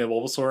choice between a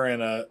Bulbasaur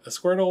and a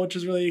Squirtle, which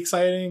is really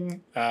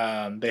exciting.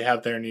 They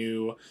have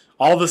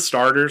all the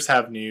starters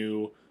have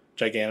new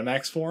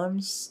Gigantamax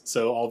forms.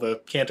 So all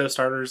the Kanto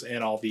starters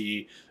and all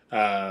the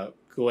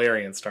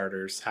Galarian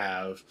starters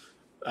have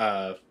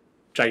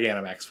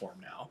Gigantamax form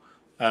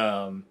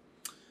now.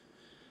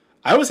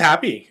 I was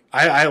happy.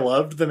 I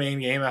loved the main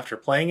game after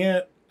playing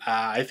it.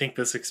 I think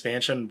this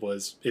expansion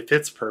it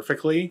fits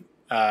perfectly.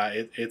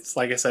 It's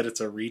like I said,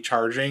 it's a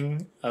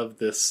recharging of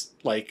this.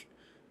 Like,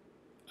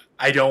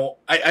 I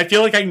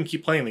feel like I can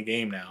keep playing the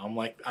game now.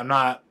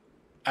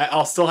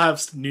 I'll still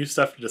have new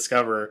stuff to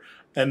discover.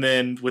 And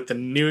then with the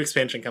new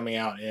expansion coming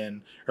out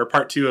or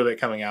part 2 of it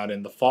coming out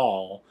in the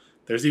fall,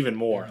 there's even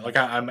more. Mm-hmm. Like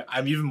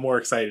I'm even more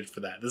excited for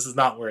that. This is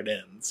not where it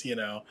ends, you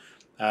know?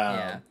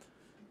 Yeah.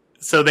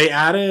 So they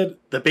added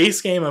the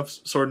base game of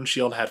Sword and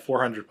Shield had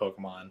 400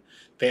 Pokemon.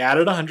 They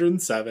added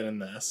 107 in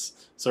this.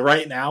 So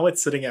right now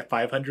it's sitting at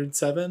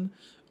 507.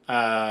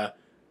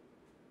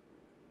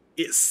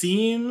 It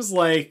seems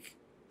like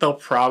they'll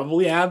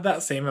probably add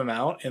that same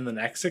amount in the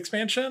next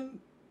expansion,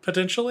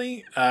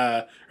 potentially,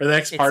 or the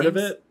next part of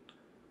it.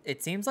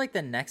 It seems like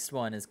the next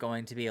one is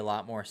going to be a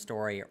lot more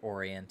story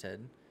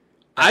oriented.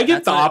 I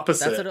get the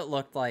opposite. That's what it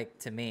looked like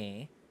to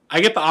me. I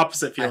get the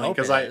opposite feeling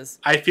because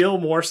I feel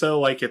more so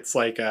like it's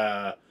like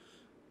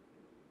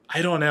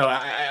I don't know.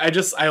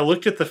 I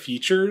looked at the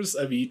features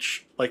of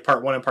each, like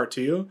part 1 and part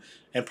 2,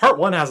 and part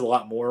 1 has a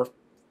lot more,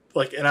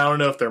 like, and I don't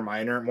know if they're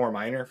more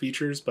minor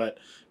features, but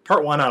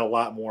part 1 had a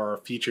lot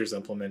more features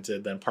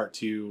implemented than part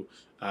 2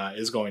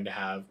 is going to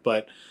have.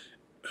 But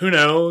who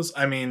knows?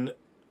 I mean,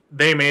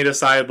 they may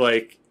decide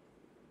like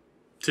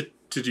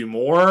to do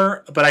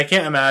more, but I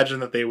can't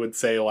imagine that they would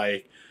say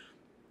like,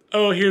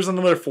 oh, here's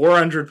another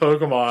 400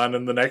 Pokemon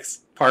in the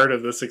next part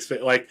of this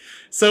like.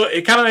 So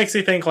it kind of makes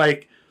me think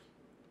like,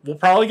 we'll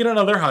probably get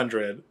another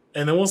 100,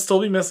 and then we'll still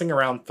be missing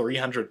around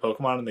 300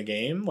 Pokemon in the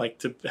game, like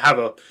to have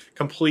a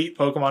complete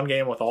Pokemon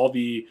game with all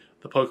the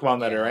Pokemon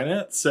that are in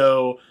it.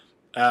 So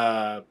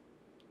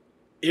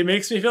it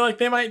makes me feel like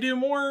they might do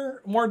more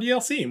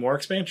DLC, more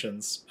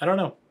expansions. I don't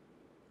know.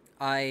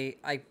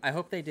 I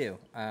hope they do.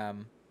 I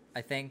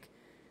think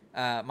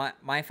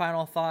my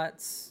final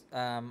thoughts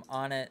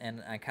on it,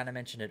 and I kind of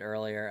mentioned it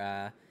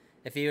earlier.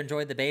 If you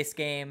enjoyed the base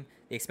game,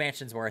 the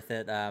expansion's worth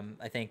it.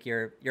 I think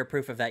you're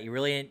proof of that. You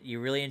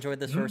really enjoyed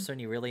this first one.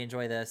 You really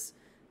enjoy this.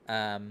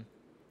 With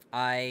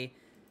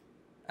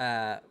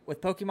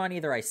Pokemon,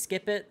 either I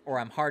skip it or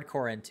I'm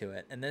hardcore into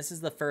it. And this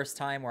is the first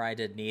time where I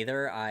did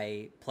neither.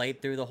 I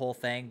played through the whole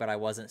thing, but I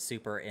wasn't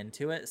super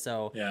into it.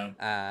 So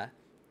yeah.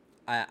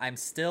 I'm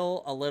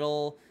still a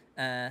little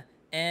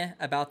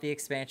about the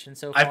expansion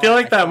so far. I feel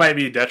like that might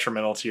be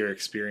detrimental to your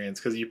experience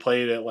because you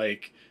played it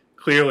like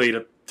clearly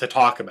to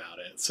talk about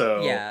it.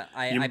 So yeah,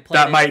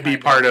 that might be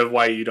part of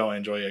why you don't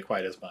enjoy it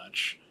quite as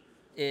much.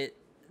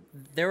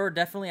 There were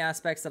definitely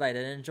aspects that I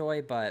didn't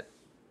enjoy, but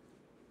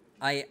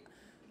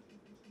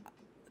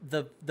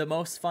the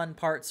most fun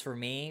parts for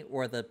me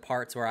were the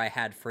parts where I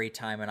had free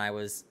time and I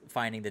was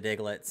finding the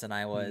Diglets and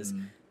I was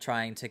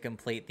trying to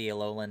complete the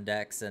Alolan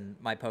Dex and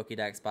my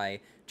Pokédex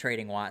by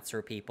trading Watts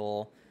for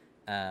people.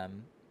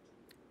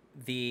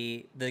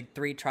 The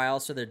 3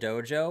 trials for the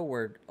dojo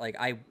were like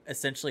I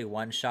essentially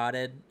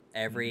one-shotted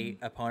every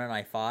opponent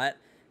I fought,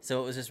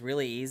 so it was just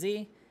really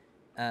easy.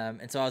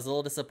 And so I was a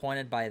little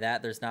disappointed by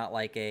that. There's not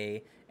like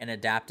an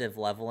adaptive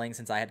leveling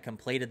since I had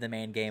completed the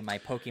main game. My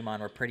Pokemon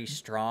were pretty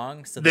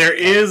strong. So there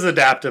is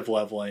adaptive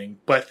leveling,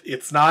 but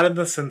it's not in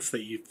the sense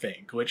that you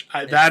think, which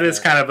that is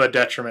kind of a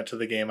detriment to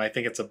the game. I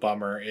think it's a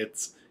bummer.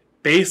 It's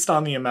based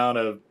on the amount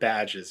of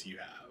badges you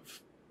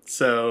have.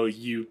 So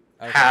you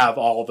have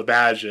all the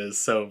badges,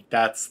 so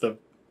that's the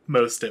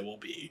most it will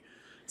be.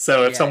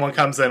 So if Yeah. someone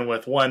comes in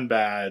with one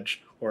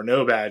badge or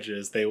no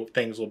badges,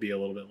 things will be a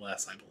little bit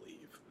less, I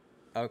believe.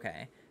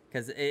 Okay,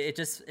 because it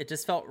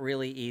just felt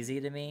really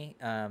easy to me.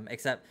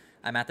 Except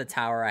I'm at the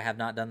tower. I have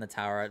not done the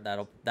tower.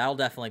 That'll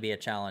definitely be a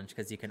challenge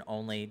because you can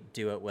only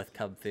do it with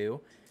Cub Fu.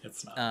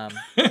 It's not.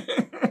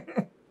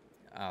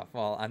 Oh,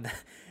 well,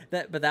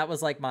 but that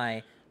was like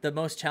the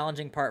most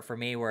challenging part for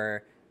me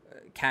were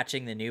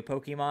catching the new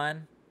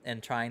Pokemon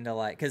and trying to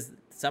like, because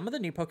some of the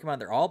new Pokemon,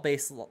 they're all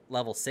base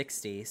level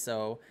 60,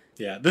 so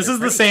yeah, this is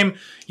the same.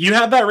 You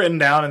had that written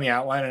down in the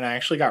outline, and I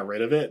actually got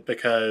rid of it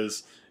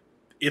because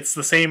it's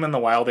the same in the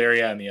wild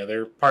area and the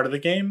other part of the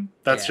game.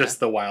 That's just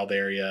the wild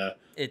area.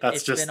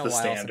 That's just the standard.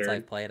 It's been a while since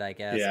I've played, I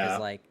guess. Yeah. 'Cause,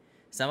 like,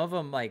 some of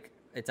them, like,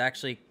 it's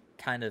actually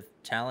kind of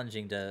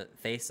challenging to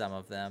face some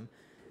of them.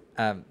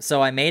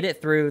 So I made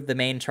it through the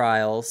main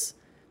trials.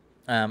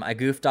 I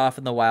goofed off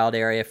in the wild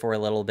area for a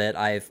little bit.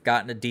 I've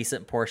gotten a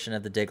decent portion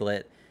of the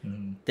Diglett.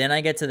 Mm-hmm. Then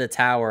I get to the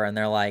tower, and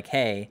they're like,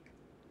 hey,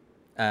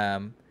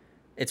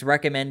 it's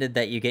recommended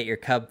that you get your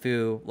Cub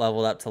Fu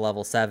leveled up to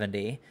level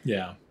 70.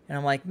 Yeah. And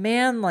I'm like,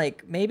 man,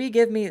 like maybe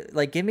give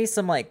me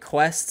some like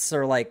quests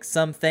or like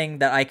something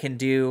that I can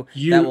do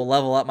that will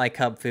level up my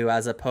Cub Fu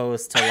as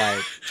opposed to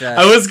like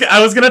just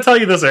I was gonna tell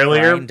you this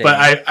earlier, grinding. but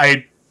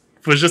I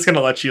was just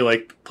gonna let you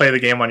like play the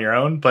game on your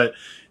own. But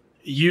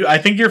I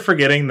think you're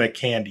forgetting the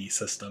candy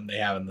system they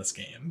have in this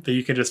game. That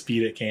you can just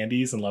feed it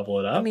candies and level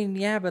it up. I mean,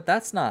 yeah, but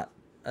that's not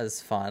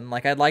as fun.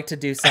 Like I'd like to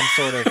do some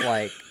sort of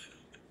like,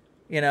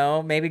 you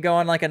know, maybe go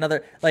on like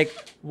another, like,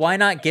 why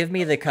not give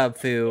me the Cub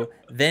Fu,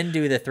 then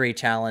do the 3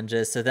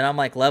 challenges? So then I'm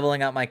like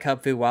leveling up my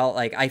Cub Fu while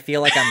like I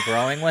feel like I'm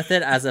growing with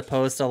it, as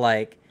opposed to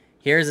like,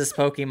 here's this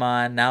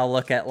Pokemon, now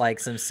look at like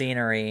some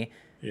scenery.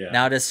 Yeah.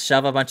 Now just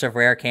shove a bunch of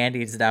rare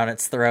candies down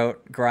its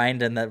throat,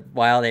 grind in the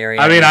wild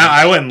area. I mean,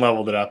 I went and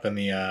leveled it up in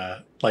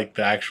the like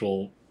the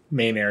actual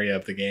main area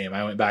of the game.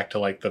 I went back to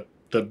like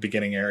the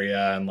beginning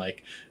area and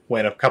like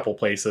went a couple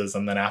places,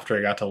 and then after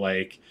I got to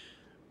like,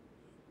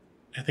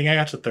 I think I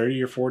got to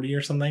 30 or 40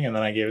 or something, and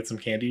then I gave it some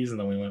candies, and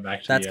then we went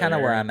back to That's kind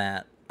of where I'm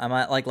at. I'm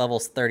at like level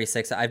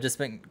 36. I've just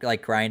been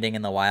like grinding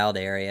in the wild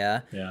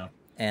area. Yeah.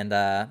 And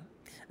I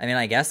mean,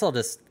 I guess I'll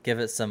just give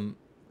it some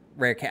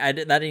rare that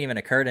didn't even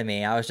occur to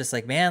me. I was just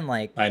like, man,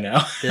 like, I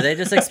know. Do they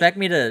just expect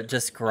me to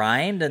just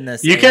grind in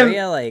this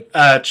area? Like,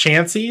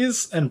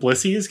 Chanseys and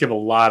Blissies give a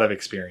lot of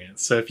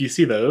experience. So if you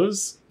see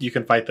those, you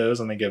can fight those,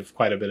 and they give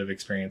quite a bit of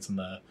experience in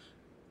the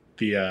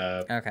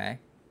okay.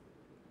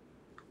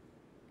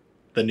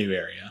 The new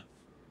area.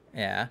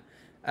 Yeah.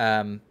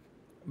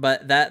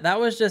 But that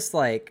was just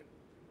like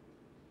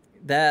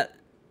that.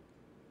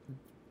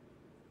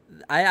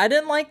 I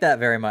didn't like that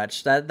very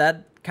much.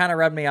 That kind of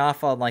rubbed me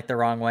off on like the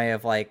wrong way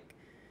of like,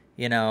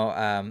 you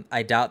know,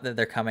 I doubt that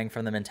they're coming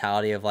from the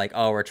mentality of like,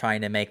 oh, we're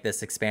trying to make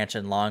this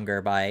expansion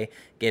longer by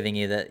giving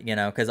you the, you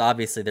know, because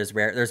obviously there's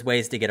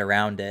ways to get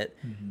around it.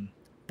 Mm-hmm.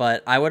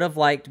 But I would have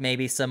liked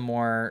maybe some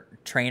more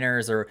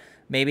trainers, or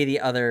maybe the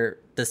other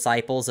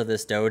disciples of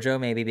this dojo,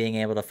 maybe being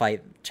able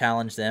to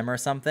challenge them or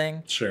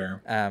something.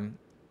 Sure.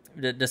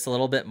 Just a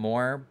little bit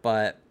more,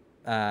 but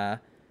I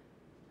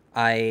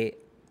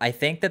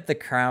think that the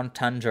Crown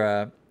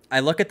Tundra, I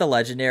look at the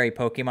legendary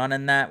Pokemon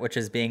in that, which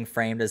is being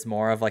framed as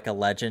more of like a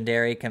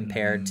legendary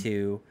compared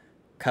to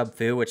Cub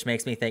Fu, which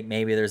makes me think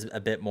maybe there's a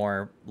bit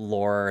more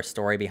lore or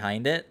story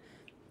behind it.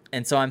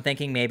 And so I'm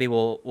thinking maybe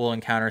we'll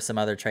encounter some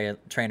other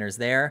trainers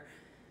there.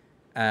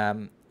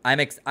 I'm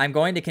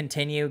going to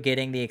continue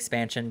getting the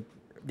expansion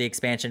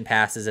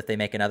passes if they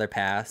make another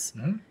pass.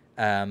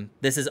 Mm-hmm.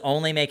 This is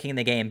only making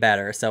the game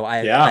better, so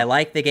I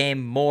like the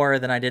game more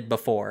than I did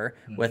before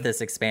with this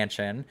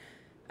expansion.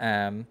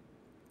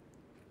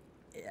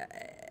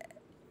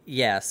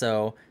 Yeah,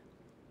 so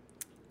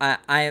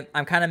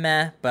I'm kind of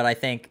meh, but I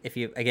think if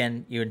you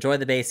enjoy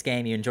the base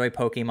game, you enjoy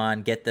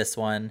Pokemon, get this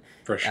one.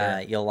 For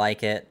sure. You'll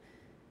like it.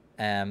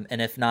 And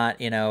if not,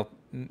 you know,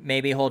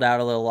 maybe hold out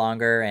a little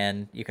longer,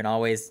 and you can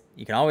always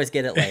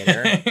get it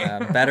later.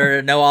 Better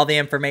to know all the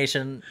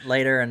information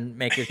later and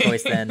make your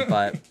choice then.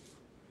 But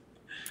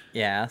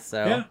yeah,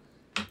 so yeah.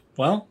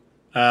 Well,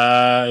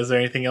 is there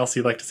anything else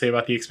you'd like to say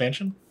about the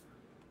expansion?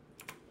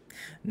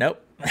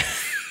 Nope.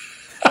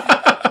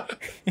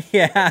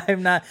 Yeah,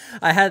 I'm not.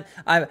 I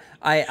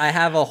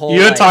have a whole.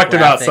 You had talked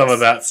about some of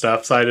that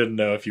stuff, so I didn't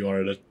know if you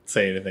wanted to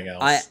say anything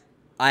else.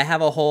 I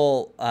have a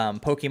whole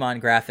Pokemon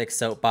graphics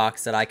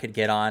soapbox that I could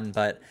get on,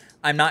 but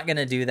I'm not going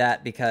to do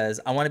that because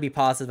I want to be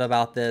positive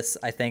about this.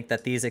 I think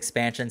that these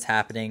expansions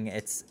happening,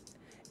 it's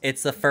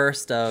the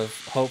first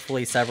of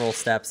hopefully several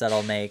steps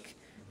that'll make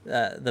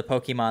the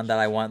Pokemon that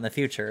I want in the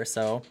future.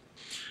 So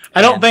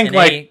I don't think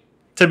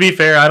to be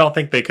fair, I don't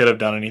think they could have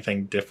done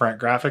anything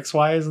different graphics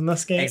wise in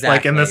this game,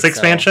 like in this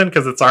expansion,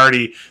 because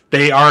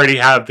they already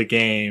have the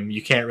game.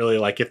 You can't really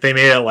if they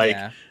made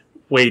it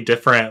way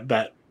different.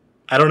 That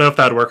I don't know if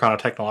that would work on a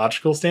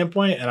technological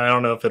standpoint, and I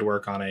don't know if it'd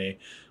work on a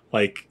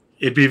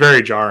it'd be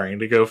very jarring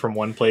to go from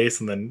one place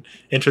and then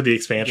enter the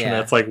expansion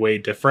that's way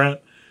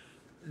different.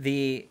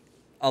 A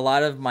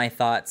lot of my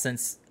thoughts,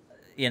 since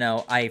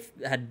I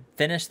had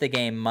finished the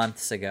game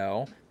months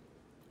ago,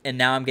 and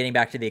now I'm getting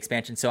back to the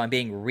expansion, so I'm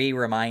being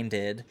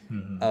reminded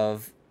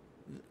of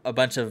a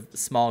bunch of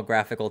small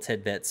graphical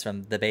tidbits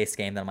from the base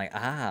game that I'm like,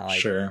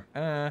 sure.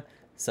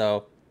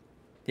 So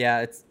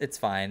yeah, it's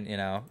fine, you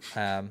know.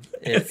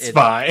 It's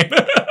fine.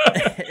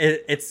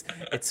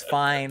 It's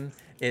fine.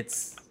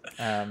 It's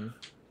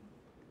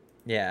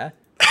yeah,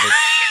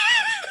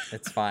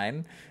 it's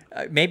fine.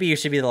 Maybe you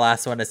should be the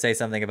last one to say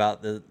something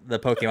about the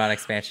Pokemon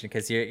expansion,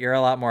 because you're a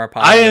lot more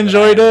positive. I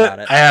enjoyed it.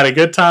 I had a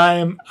good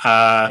time.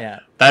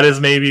 That is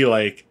maybe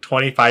like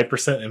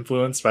 25%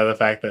 influenced by the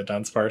fact that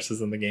Dunsparce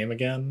is in the game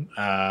again.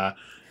 That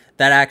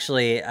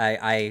actually,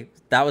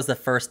 that was the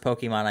first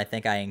Pokemon I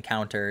think I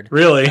encountered.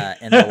 Really?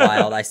 In the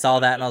wild. I saw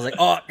that and I was like,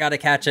 oh, gotta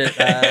catch it.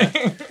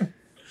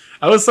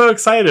 I was so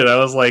excited. I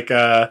was like,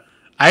 I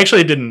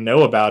actually didn't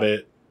know about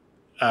it.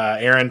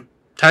 Aaron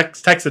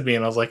texted me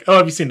and I was like, oh,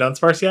 have you seen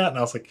Dunsparce yet? And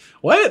I was like,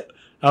 what?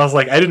 I was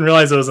like, I didn't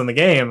realize it was in the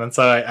game. And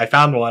so I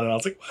found one and I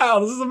was like, wow,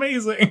 this is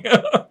amazing.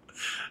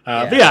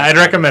 But yeah, I'd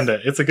recommend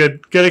it. It's a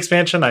good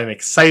expansion. I'm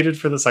excited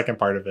for the second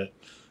part of it.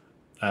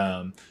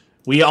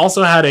 We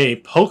also had a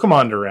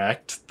Pokemon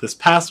Direct this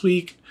past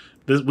week.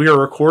 We are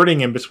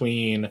recording in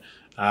between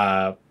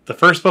the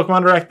first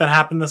Pokemon Direct that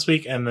happened this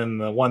week and then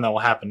the one that will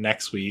happen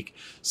next week.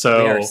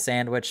 So we are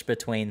sandwiched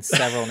between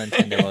several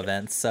Nintendo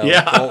events. So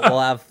we'll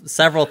have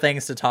several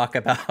things to talk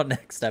about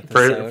next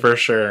episode. For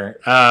sure.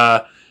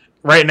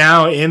 Right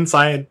now,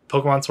 inside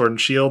Pokemon Sword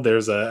and Shield,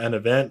 there's an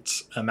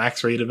event, a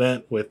max raid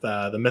event with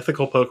the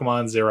mythical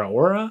Pokemon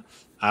Zeraora.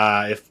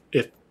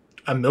 If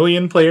 1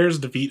 million players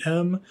defeat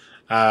him,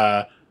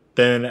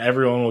 then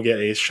everyone will get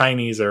a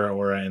shiny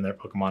Zeraora in their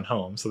Pokemon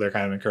Home. So they're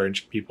kind of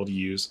encouraging people to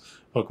use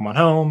Pokemon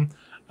Home.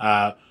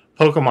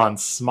 Pokemon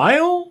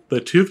Smile,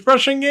 the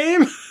toothbrushing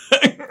game.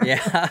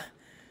 Yeah,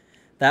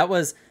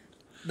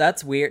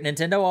 that's weird.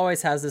 Nintendo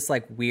always has this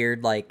like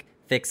weird like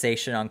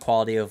fixation on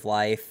quality of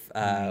life.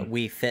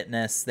 Wii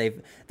Fitness.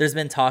 There's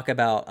been talk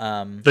about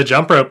the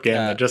jump rope game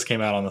that just came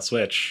out on the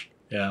Switch.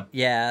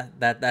 Yeah,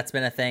 that's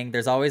been a thing.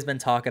 There's always been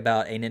talk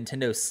about a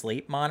Nintendo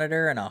sleep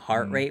monitor and a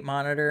heart rate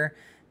monitor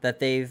that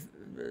they've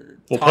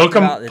talked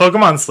about.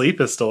 Pokemon Sleep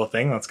is still a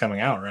thing that's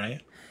coming out,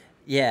 right?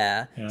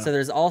 Yeah. So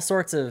there's all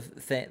sorts of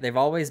things. They've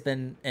always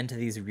been into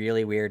these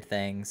really weird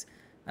things.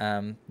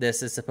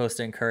 This is supposed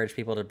to encourage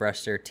people to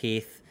brush their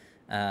teeth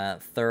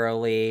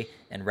thoroughly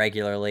and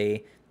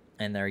regularly,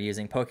 and they're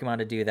using Pokemon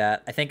to do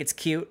that. I think it's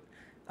cute.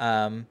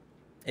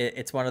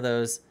 It's one of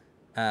those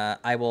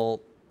I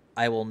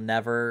will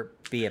never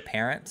be a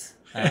parent.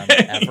 Ever.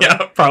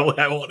 Yeah, probably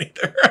I won't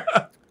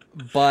either.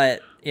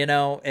 But you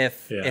know,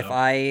 if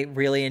I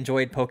really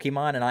enjoyed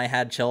Pokemon and I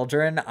had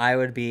children, I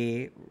would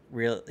be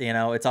real. You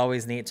know, it's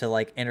always neat to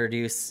like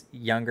introduce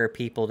younger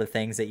people to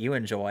things that you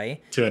enjoy,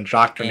 to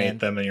indoctrinate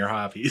them in your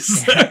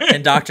hobbies.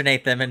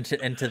 Indoctrinate them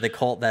into the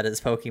cult that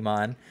is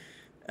Pokemon.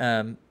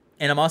 And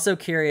I'm also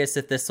curious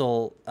if this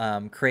will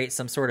create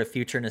some sort of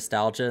future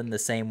nostalgia in the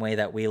same way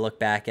that we look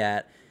back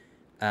at.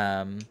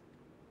 I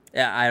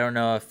don't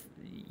know if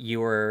you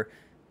were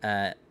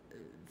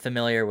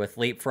familiar with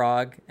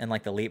Leapfrog and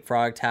like the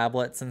Leapfrog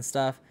tablets and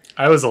stuff.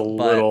 It was a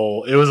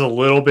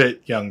little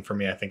bit young for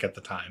me, I think, at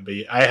the time, but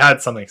I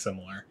had something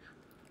similar.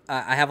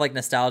 I have like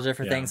nostalgia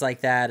for things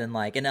like that, and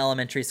like in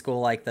elementary school,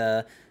 like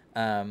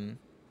let's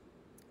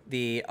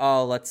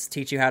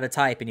teach you how to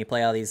type, and you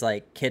play all these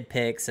like kid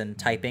pics and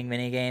typing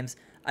mini games.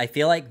 I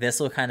feel like this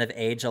will kind of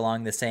age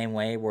along the same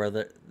way, where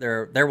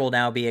there will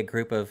now be a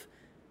group of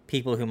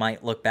people who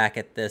might look back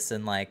at this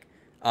and like,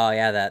 oh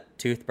yeah, that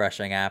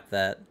toothbrushing app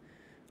that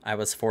I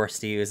was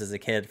forced to use as a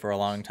kid for a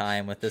long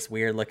time with this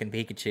weird looking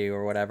Pikachu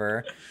or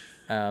whatever.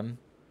 And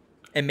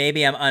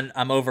maybe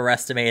I'm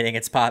overestimating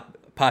its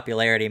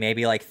popularity.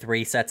 Maybe like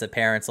 3 sets of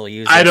parents will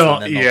use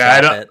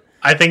it.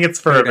 I think it's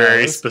for a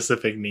very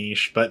specific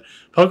niche, but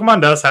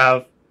Pokemon does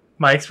have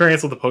my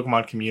experience with the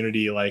Pokemon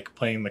community, like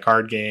playing the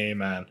card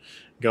game and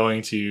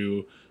going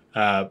to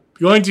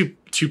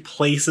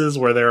places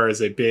where there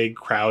is a big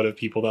crowd of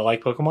people that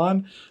like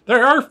Pokemon.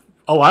 There are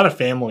a lot of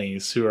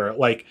families who are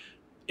like,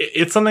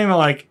 it's something that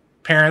like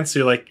parents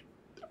who like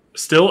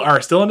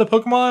are still into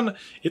Pokemon,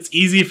 it's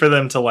easy for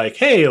them to like,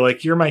 hey,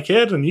 like you're my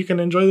kid and you can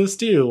enjoy this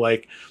too.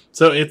 Like,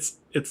 so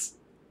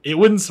it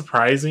wouldn't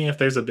surprise me if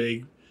there's a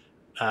big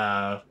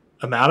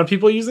amount of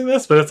people using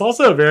this, but it's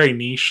also a very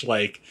niche,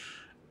 like,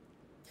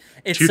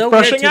 it's so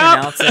weird to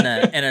announce in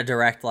a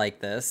direct like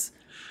this.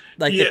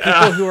 Like the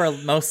people who are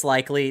most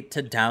likely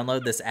to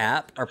download this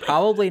app are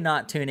probably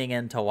not tuning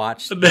in to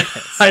watch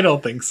this. I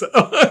don't think so.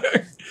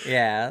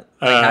 Yeah.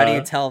 Like, how do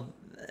you tell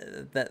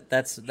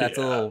that's a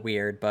little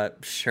weird, but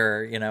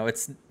sure, you know,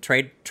 it's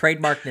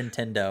trademark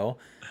Nintendo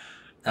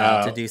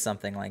to do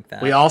something like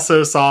that. We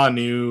also saw a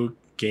new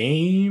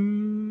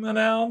game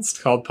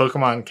announced called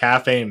Pokemon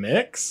Cafe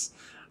Mix.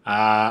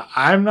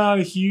 I'm not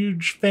a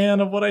huge fan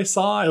of what I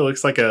saw. It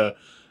looks like a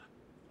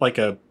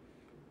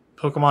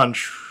Pokemon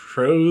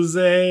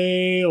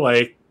Troze,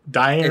 like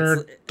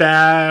Diner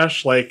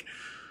Dash, like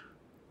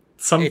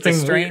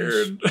something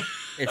weird.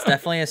 It's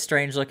definitely a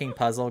strange looking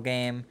puzzle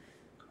game.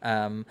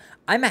 I'm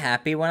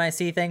happy when I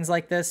see things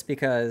like this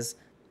because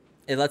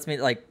it lets me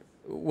like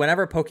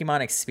whenever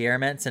Pokemon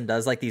experiments and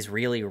does like these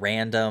really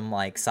random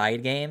like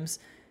side games,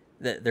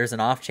 there's an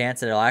off chance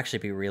that it'll actually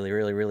be really,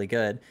 really, really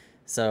good.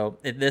 So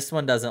this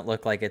one doesn't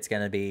look like it's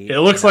going to be. It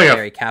looks like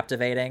very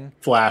captivating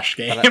Flash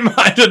game.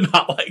 I did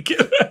not like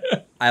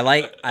it. I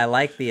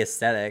like the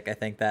aesthetic. I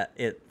think that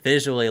it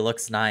visually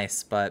looks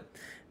nice, but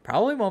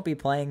probably won't be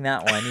playing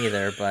that one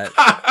either. But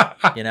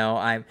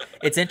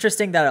it's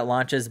interesting that it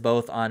launches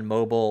both on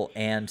mobile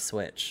and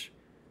Switch.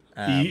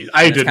 I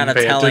it's didn't kind of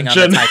pay telling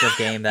attention. on the type of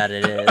game that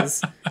it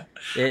is.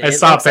 I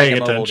stopped paying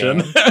attention.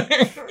 Game.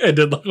 It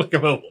did look like a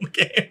mobile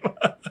game.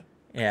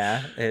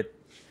 Yeah,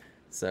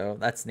 so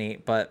that's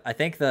neat. But I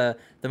think the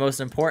most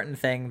important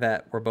thing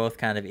that we're both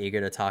kind of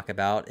eager to talk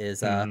about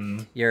is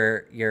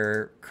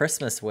your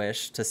Christmas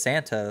wish to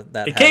Santa.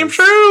 Came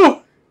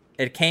true.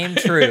 It came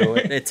true.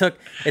 It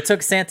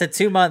took Santa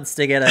 2 months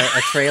to get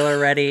a trailer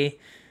ready.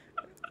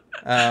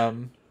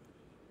 Since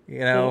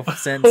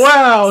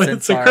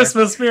it's a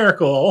Christmas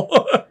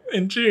miracle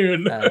in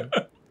June.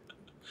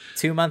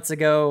 2 months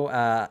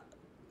ago,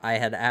 I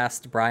had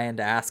asked Brian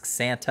to ask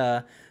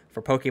Santa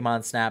for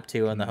Pokemon Snap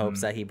 2 in the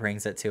hopes that he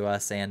brings it to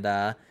us, and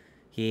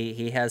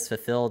he has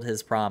fulfilled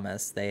his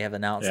promise. They have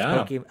announced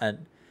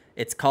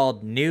it's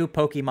called New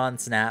Pokemon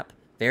Snap.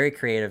 Very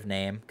creative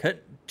name.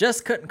 Couldn't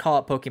call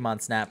it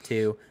Pokemon Snap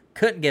 2.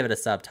 Couldn't give it a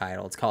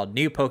subtitle. It's called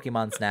New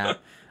Pokemon Snap.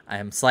 I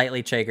am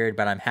slightly triggered,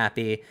 but I'm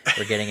happy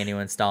we're getting a new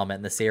installment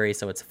in the series,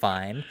 so it's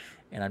fine.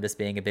 And I'm just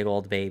being a big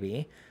old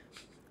baby.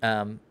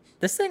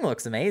 This thing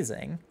looks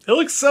amazing. It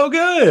looks so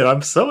good.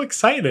 I'm so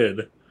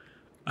excited.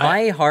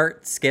 My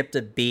heart skipped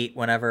a beat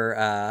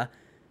whenever,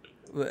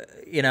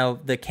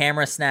 the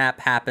camera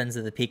snap happens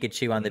of the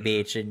Pikachu on the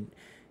beach, and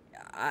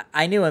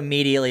I knew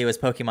immediately it was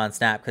Pokemon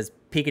Snap because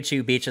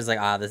Pikachu Beach is like,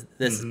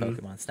 this is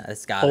Pokemon Snap.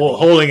 It's got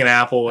holding an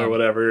apple or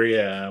whatever.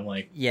 Yeah, I'm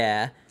like,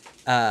 yeah.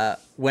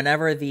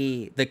 Whenever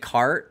the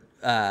cart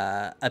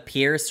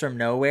appears from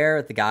nowhere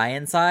with the guy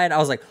inside, I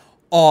was like,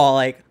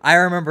 I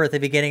remember at the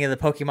beginning of the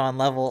Pokemon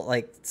level,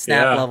 like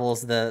Snap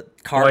levels, the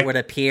cart would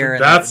appear.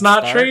 That's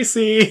not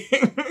Tracy.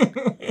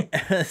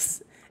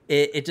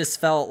 It just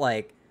felt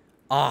like,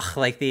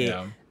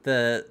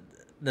 the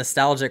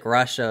nostalgic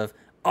rush of,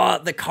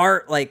 the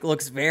cart like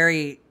looks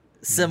very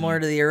similar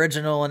to the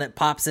original, and it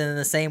pops in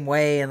the same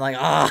way, and like,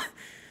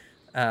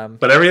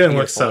 but everything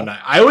looks so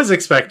nice. I was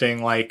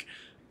expecting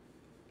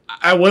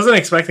I wasn't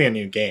expecting a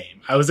new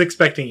game. I was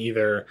expecting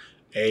either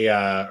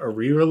a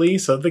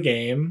re-release of the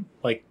game,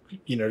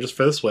 just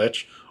for the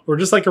Switch, or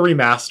just like a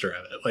remaster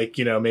of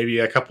it, maybe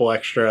a couple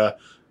extra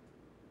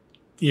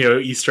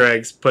Easter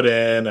eggs put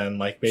in, and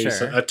maybe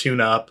a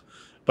tune-up.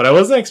 But I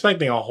wasn't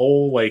expecting a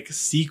whole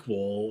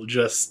sequel,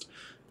 just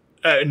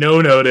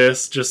no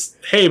notice, just,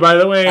 hey, by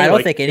the way, I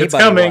don't think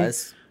anybody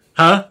was.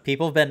 Huh?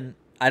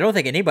 I don't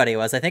think anybody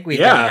was. I think we've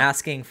been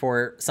asking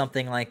for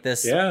something like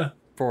this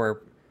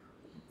for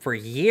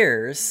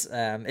years.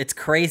 It's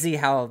crazy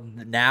how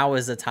now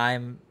is the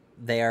time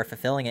they are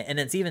fulfilling it, and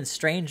it's even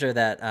stranger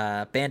that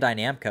Bandai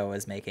Namco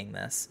is making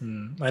this.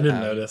 I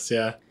didn't notice.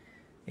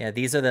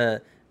 These are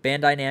the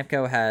Bandai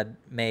Namco had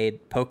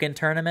made Pokken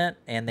Tournament,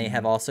 and they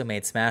have also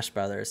made Smash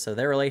Brothers, so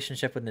their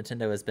relationship with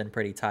Nintendo has been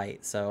pretty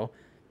tight. So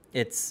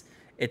it's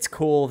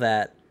cool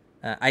that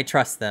I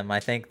trust them.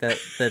 I think that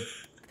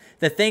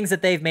the things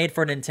that they've made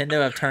for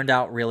Nintendo have turned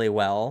out really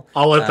well.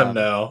 I'll let them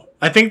know.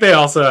 I think they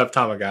also have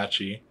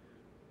Tamagotchi.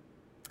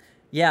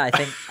 Yeah,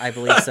 I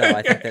believe so.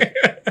 I think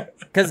that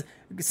because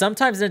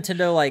sometimes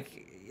Nintendo,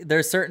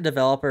 there's certain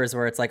developers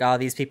where it's like,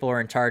 these people are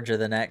in charge of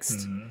the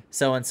next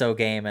so-and-so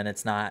game, and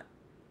it's not,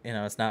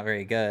 it's not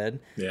very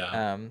good.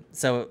 Yeah.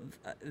 So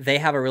they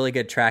have a really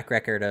good track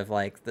record of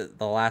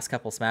the last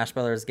couple Smash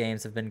Brothers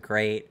games have been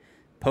great.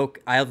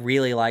 I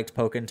really liked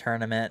Pokken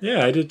Tournament.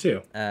 Yeah, I did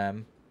too.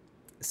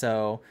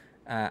 So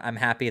I'm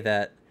happy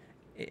that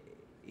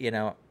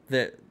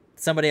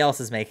somebody else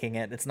is making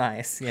it. It's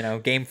nice.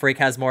 Game Freak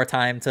has more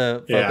time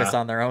to focus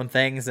on their own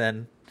things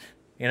and,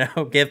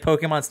 give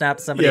Pokemon Snap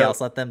to somebody else.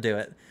 Let them do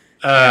it.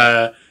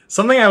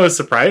 Something I was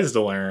surprised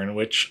to learn,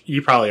 which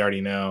you probably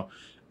already know,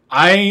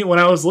 when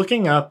I was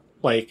looking up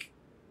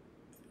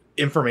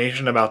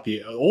information about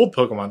the old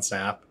Pokemon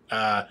Snap,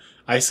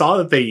 I saw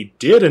that they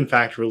did in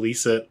fact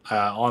release it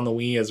on the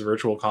Wii as a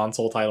virtual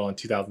console title in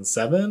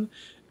 2007,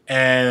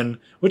 and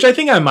which I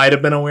think I might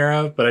have been aware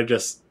of, but I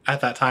just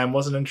at that time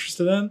wasn't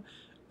interested in.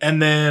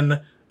 And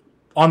then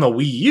on the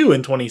Wii U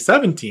in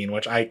 2017,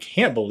 which I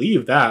can't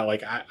believe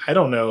that. I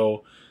don't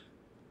know.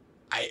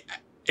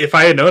 If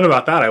I had known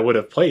about that, I would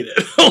have played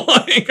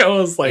it. I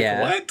was like,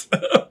 what?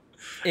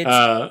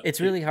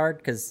 It's really hard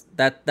because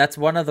that's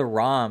one of the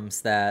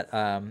ROMs that,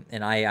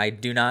 and I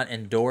do not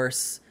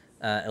endorse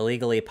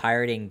illegally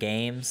pirating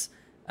games.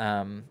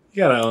 You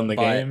gotta own the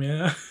game,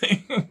 yeah.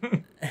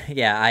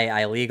 Yeah,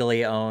 I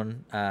legally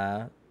own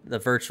the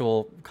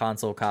virtual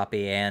console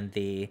copy and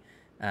the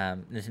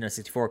Nintendo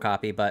 64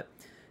 copy, but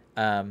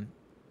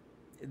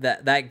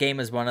that game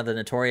is one of the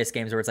notorious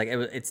games where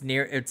it's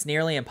it's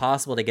nearly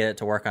impossible to get it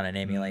to work on an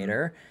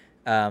emulator.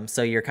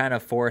 So you're kind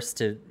of forced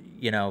to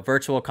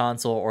virtual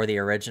console or the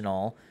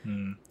original.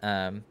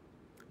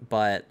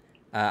 but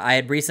I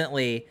had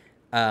recently,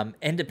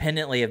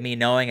 independently of me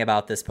knowing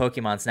about this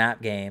Pokemon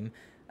Snap game,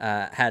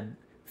 had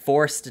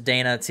forced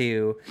Dana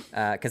to,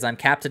 because I'm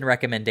Captain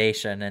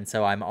Recommendation, and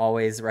so I'm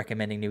always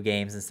recommending new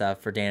games and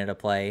stuff for Dana to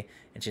play,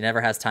 and she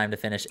never has time to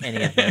finish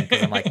any of them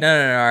because I'm like,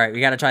 no, all right, we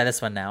got to try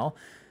this one now.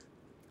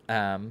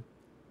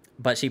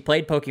 But she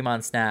played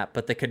Pokemon Snap,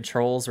 but the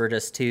controls were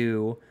just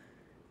too.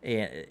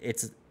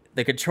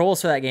 The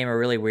controls for that game are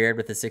really weird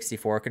with the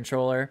 64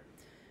 controller.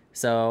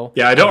 So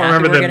yeah, I don't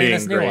remember them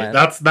being great.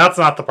 That's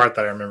not the part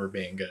that I remember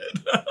being good.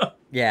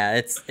 Yeah,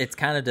 it's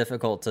kind of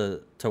difficult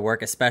to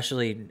work,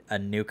 especially a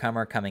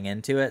newcomer coming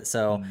into it.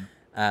 So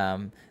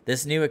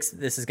this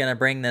is going to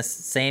bring this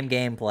same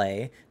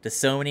gameplay to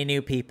so many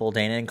new people,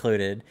 Dana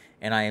included,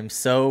 and I am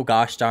so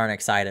gosh darn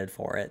excited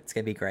for it. It's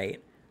going to be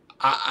great.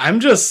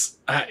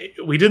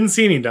 We didn't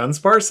see any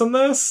Dunsparce in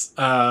this,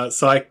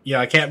 so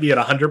I can't be at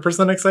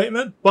 100%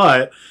 excitement,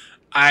 but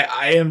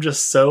I am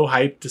just so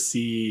hyped to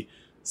see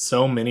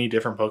so many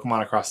different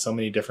Pokemon across so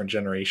many different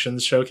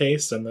generations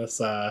showcased in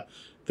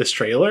this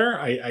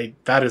trailer.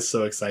 That is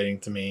so exciting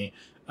to me.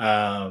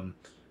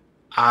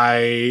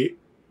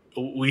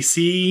 We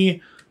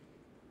see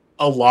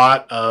a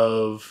lot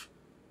of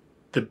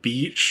the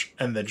beach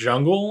and the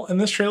jungle in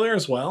this trailer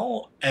as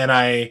well, and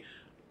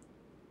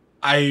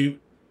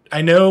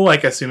I know,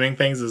 like, assuming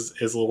things is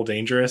a little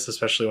dangerous,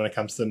 especially when it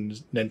comes to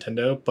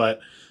Nintendo, but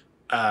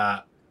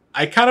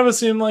I kind of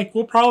assume, like,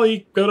 we'll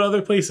probably go to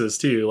other places,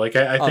 too. Like,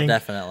 I think...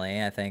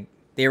 definitely. I think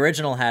the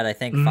original had, I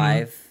think,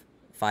 five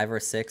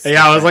or six.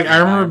 Yeah, I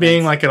remember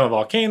being, like, in a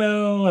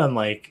volcano and,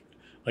 like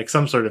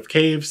some sort of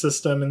cave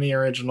system in the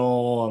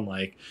original, and,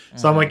 like...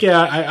 So I'm like, yeah,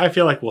 I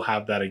feel like we'll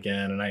have that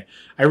again, and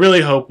I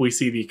really hope we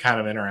see the kind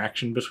of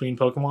interaction between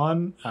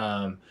Pokemon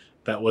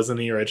that was in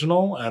the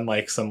original, and,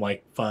 like, some,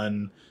 like,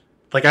 fun...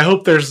 Like, I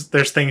hope there's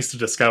things to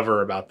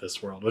discover about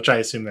this world, which I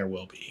assume there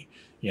will be,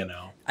 you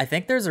know. I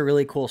think there's a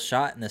really cool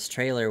shot in this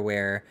trailer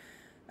where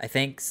I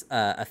think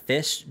a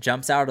fish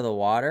jumps out of the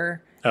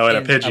water. Oh, and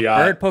a Pidgeot.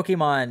 A bird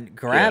Pokemon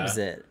grabs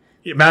it.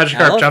 Yeah,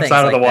 Magikarp jumps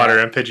out of the water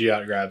and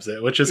Pidgeot grabs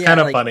it, which is kind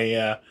of funny,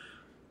 yeah.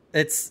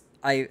 That's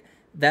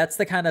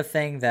the kind of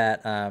thing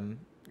that,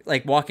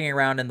 like, walking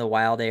around in the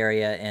wild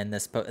area in the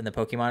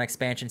Pokemon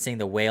expansion, seeing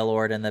the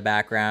Wailord in the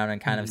background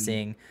and kind of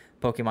seeing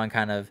Pokemon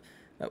kind of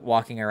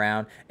walking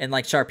around, and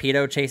like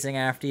Sharpedo chasing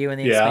after you in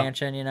the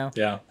expansion, you know?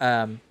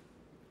 Yeah.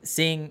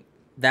 Seeing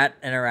that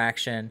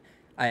interaction,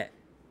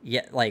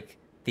 like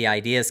the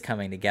ideas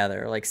coming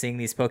together, like seeing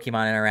these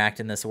Pokemon interact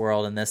in this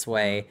world in this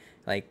way,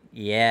 like,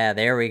 yeah,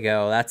 there we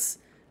go. That's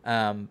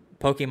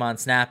Pokemon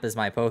Snap is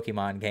my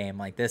Pokemon game.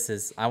 Like,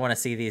 I want to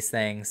see these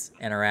things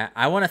interact.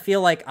 I want to feel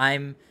like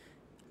I'm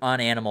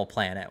on Animal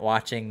Planet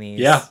watching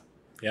these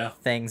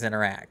things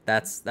interact.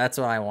 That's what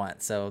I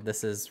want. So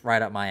this is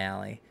right up my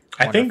alley.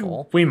 Wonderful.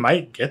 I think we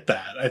might get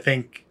that. I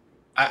think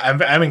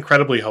I'm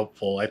incredibly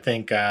hopeful. I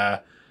think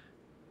I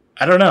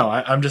don't know.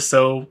 I'm just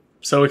so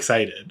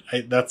excited.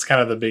 That's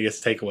kind of the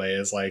biggest takeaway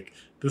is, like,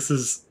 this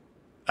is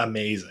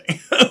amazing.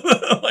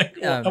 Like,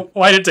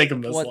 why did it take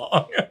them this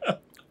long?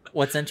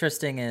 What's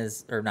interesting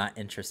is, or not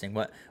interesting,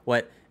 what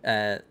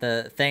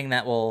the thing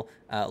that will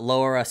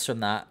lower us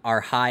from our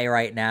high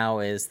right now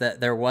is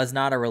that there was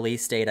not a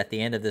release date at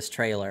the end of this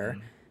trailer.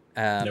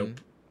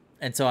 Nope.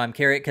 And so I'm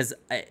curious, because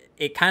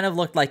it kind of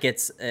looked like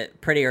it's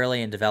pretty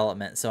early in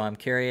development. So I'm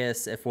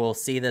curious if we'll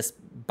see this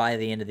by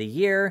the end of the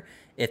year,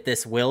 if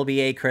this will be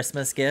a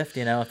Christmas gift,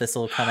 you know, if this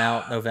will come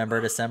out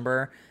November,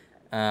 December,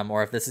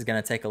 or if this is going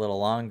to take a little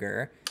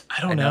longer.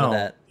 I don't know.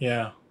 That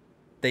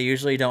they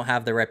usually don't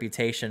have the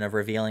reputation of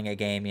revealing a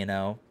game,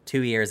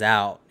 2 years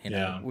out.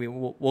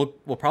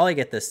 We'll probably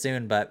get this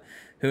soon, but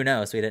who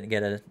knows? We didn't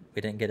get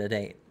a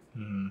date.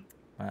 Mm-hmm.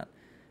 But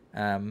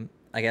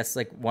I guess,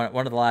 like, one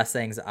of the last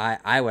things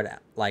I would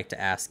like to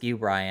ask you,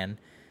 Brian,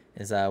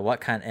 is what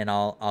kind, and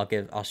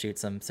I'll shoot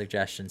some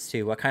suggestions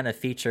too. What kind of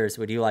features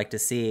would you like to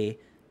see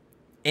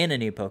in a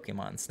new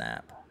Pokemon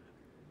Snap?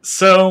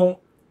 So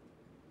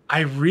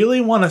I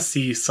really want to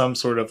see some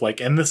sort of,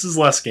 like, and this is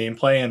less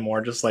gameplay and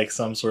more just like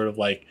some sort of,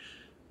 like,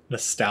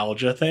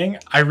 nostalgia thing.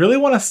 I really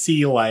want to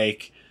see,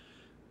 like,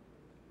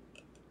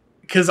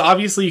 because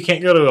obviously you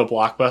can't go to a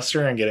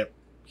Blockbuster and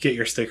get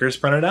your stickers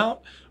printed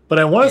out. But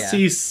I want to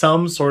see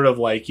some sort of,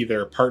 like,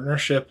 either a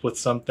partnership with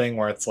something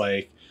where it's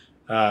like,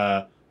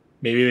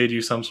 maybe they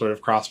do some sort of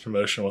cross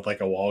promotion with,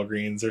 like, a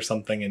Walgreens or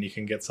something, and you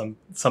can get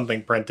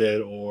something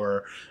printed,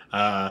 or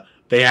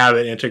they have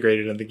it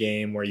integrated in the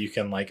game where you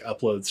can, like,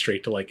 upload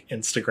straight to, like,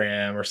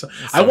 Instagram or something.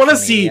 I want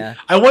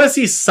to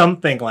see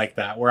something like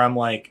that where I'm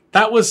like,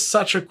 that was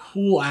such a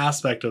cool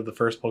aspect of the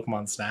first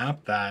Pokemon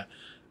Snap that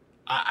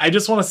I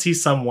just want to see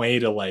some way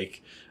to,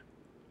 like,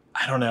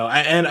 I don't know.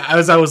 And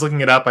as I was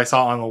looking it up, I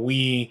saw on the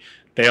Wii,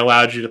 they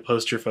allowed you to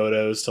post your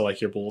photos to,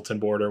 like, your bulletin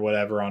board or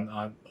whatever on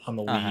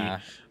the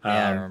Wii.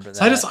 I remember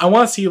that. So I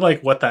want to see,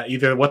 like, what that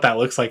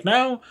looks like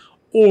now,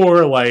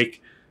 or,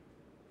 like,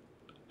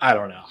 I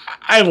don't know.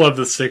 I love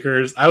the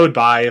stickers. I would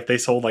buy, if they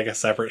sold, like, a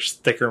separate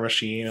sticker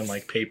machine and,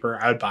 like, paper,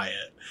 I would buy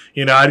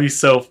it. I'd be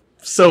so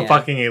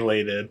fucking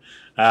elated.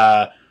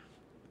 But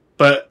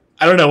But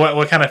I don't know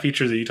what kind of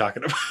features are you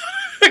talking about?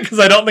 Because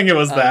I don't think it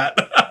was that.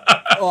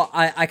 Well,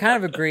 I kind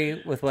of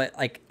agree with what,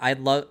 like, I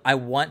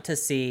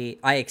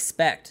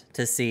expect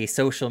to see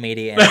social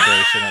media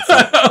integration. It's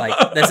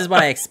like this is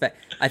what I expect.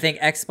 I think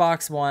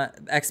Xbox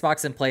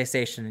and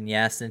PlayStation, and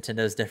yes,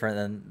 Nintendo's different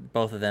than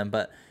both of them,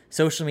 but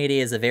social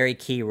media is a very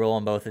key role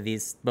in both of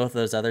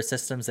those other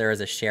systems. There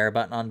is a share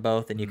button on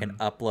both, and you can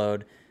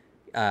upload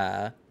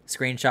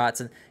screenshots,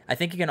 and I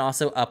think you can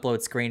also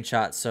upload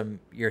screenshots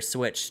from your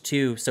Switch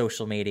to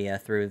social media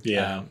through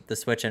the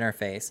Switch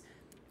interface.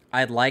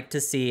 I'd like to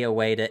see a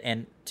way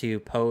to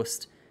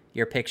post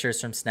your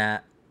pictures from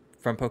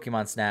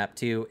Pokemon Snap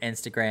to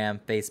Instagram,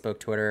 Facebook,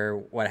 Twitter,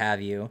 what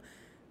have you.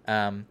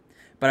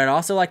 But I'd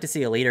also like to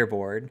see a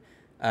leaderboard.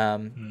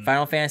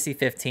 Final Fantasy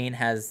 15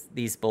 has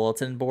these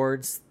bulletin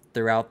boards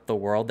throughout the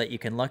world that you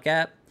can look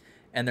at,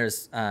 and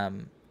there's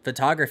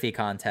photography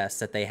contests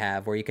that they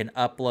have where you can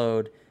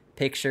upload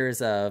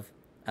pictures of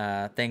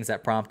things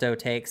that Prompto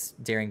takes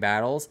during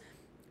battles,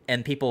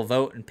 and people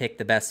vote and pick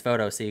the best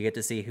photo, so you get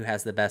to see who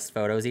has the best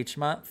photos each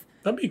month.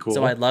 That'd be cool.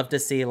 So I'd love to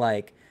see,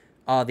 like,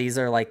 these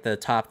are like the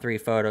top 3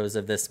 photos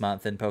of this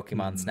month in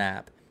Pokemon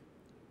Snap.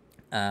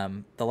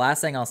 The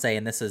last thing I'll say,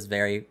 and this is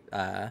very,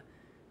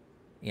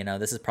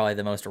 this is probably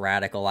the most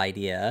radical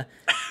idea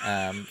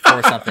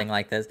for something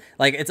like this.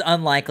 Like, it's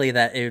unlikely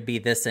that it would be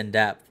this in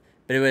depth,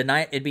 but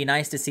it'd be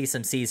nice to see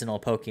some seasonal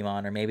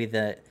Pokemon, or maybe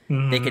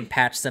they could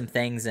patch some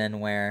things in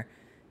where,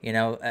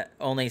 at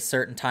only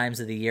certain times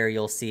of the year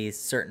you'll see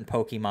certain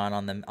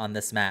Pokemon on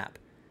this map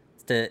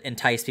to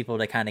entice people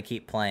to kind of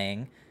keep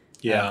playing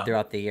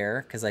throughout the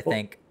year. Because I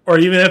think, or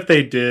even if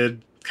they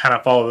did kind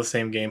of follow the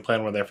same game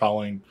plan where they're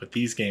following with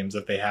these games,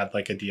 if they had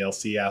like a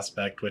DLC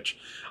aspect, which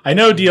I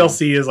know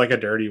DLC is like a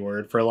dirty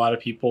word for a lot of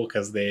people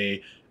because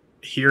they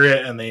hear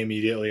it and they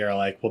immediately are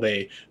like, well,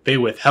 they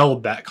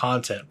withheld that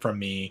content from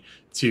me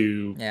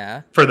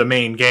for the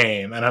main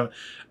game. And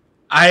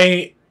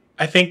I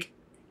think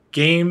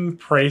game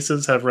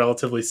prices have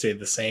relatively stayed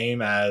the same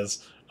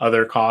as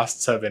other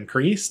costs have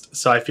increased.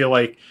 So I feel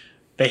like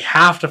they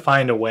have to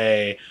find a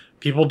way.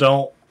 People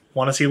don't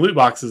want to see loot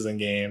boxes in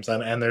games,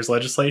 and there's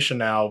legislation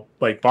now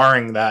like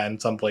barring that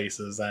in some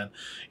places, and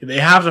they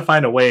have to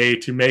find a way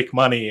to make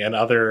money and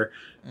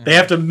they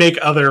have to make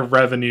other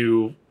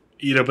revenue,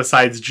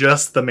 besides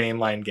just the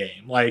mainline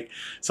game. Like,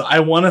 so I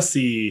want to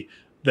see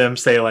them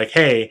say like,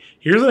 hey,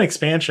 here's an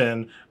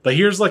expansion, but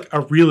here's like a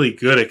really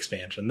good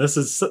expansion. This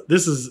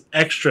is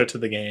extra to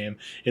the game.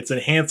 It's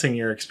enhancing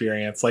your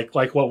experience, like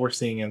what we're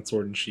seeing in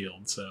Sword and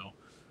Shield. So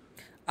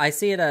I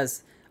see it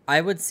as,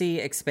 I would see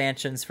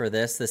expansions for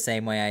this the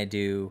same way I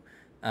do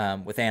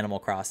with Animal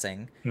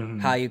Crossing.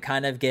 How you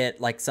kind of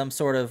get like some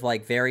sort of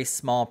like very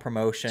small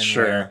promotion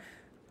where,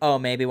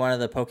 maybe one of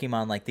the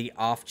Pokemon, like the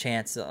off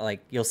chance,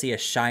 like you'll see a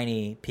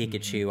shiny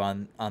Pikachu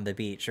on the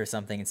beach or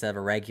something instead of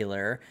a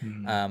regular.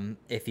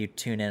 If you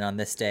tune in on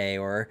this day,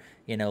 or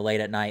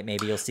late at night,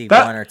 maybe you'll see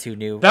one or two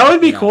new. That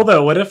would be cool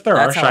though. What if there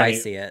are shiny? That's how I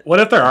see it. What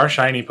if there are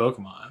shiny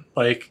Pokemon,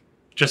 like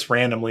just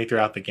randomly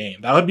throughout the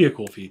game? That would be a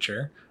cool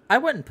feature. I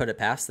wouldn't put it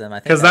past them. I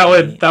think because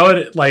that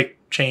would like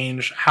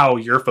change how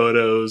your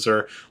photos,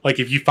 or like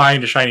if you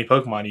find a shiny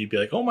Pokemon, you'd be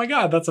like, oh my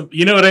god, that's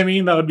you know what I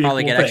mean? That would be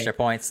probably a cool get thing. Extra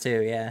points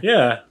too.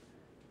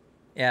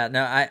 Yeah,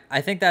 no,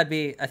 I think that'd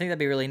be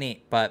really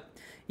neat. But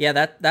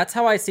yeah, that's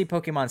how I see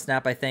Pokemon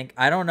Snap. I think,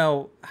 I don't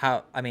know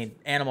how, I mean,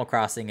 Animal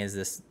Crossing is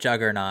this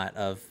juggernaut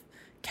of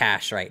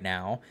cash right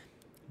now,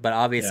 but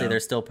obviously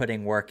they're still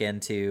putting work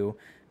into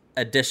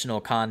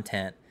additional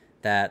content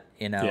that,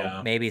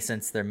 maybe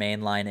since their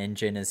mainline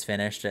engine is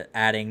finished,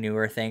 adding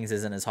newer things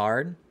isn't as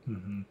hard.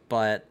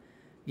 But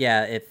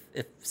yeah,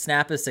 if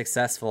Snap is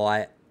successful,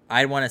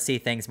 I want to see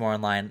things more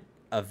in line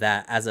of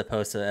that, as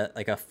opposed to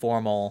like a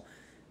formal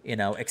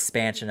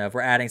expansion of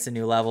we're adding some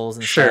new levels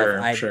and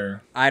stuff.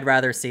 I'd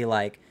rather see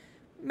like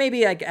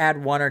maybe like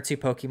add 1 or 2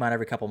 Pokemon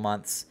every couple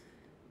months.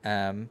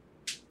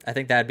 I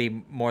think that'd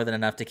be more than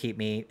enough to keep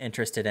me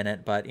interested in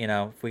it. But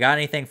if we got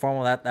anything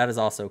formal, that is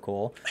also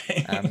cool.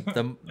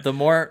 The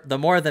more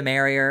the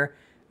merrier.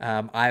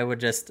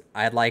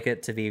 I'd like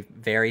it to be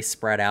very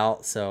spread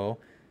out, so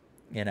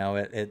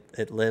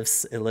it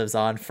lives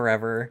on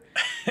forever.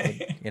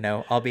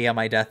 I'll be on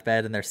my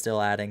deathbed and they're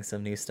still adding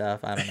some new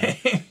stuff. I don't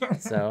know.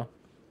 So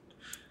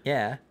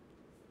yeah,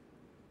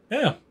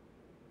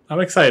 I'm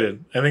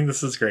excited. I think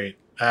this is great.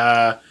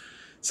 So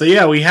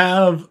yeah, we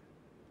have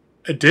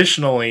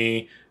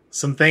additionally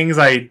some things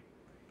I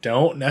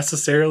don't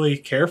necessarily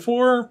care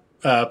for.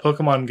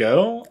 Pokemon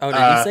Go. Oh,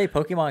 did you say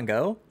Pokemon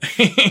Go?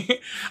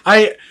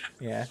 I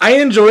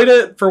enjoyed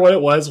it for what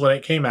it was when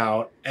it came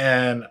out,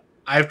 and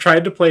I've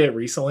tried to play it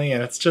recently,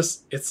 and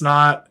it's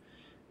not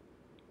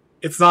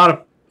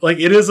like,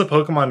 it is a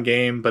Pokemon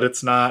game, but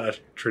it's not a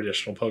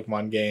traditional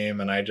Pokemon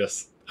game, and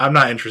I'm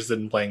not interested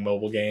in playing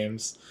mobile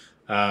games.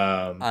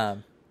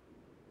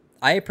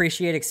 I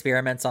appreciate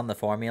experiments on the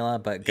formula,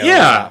 but Go is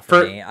not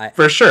for me.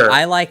 For sure.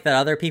 I like that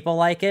other people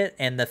like it,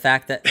 and the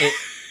fact that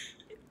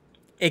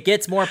it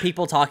gets more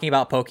people talking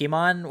about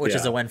Pokemon, which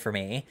is a win for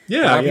me.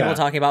 Yeah, the more people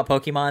talking about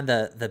Pokemon,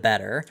 the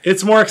better.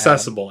 It's more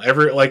accessible.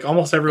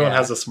 Almost everyone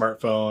has a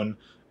smartphone.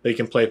 They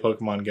can play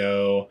Pokemon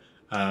Go.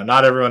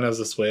 Not everyone has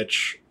a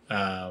Switch.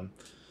 But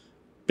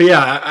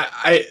yeah,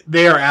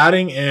 they are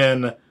adding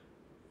in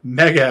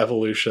Mega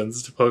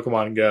Evolutions to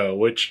Pokemon Go,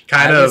 which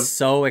I was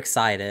so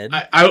excited.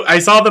 I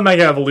saw the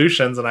Mega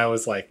Evolutions and I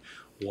was like,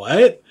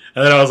 what?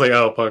 And then I was like,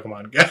 oh,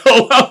 Pokemon Go.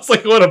 I was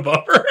like, what a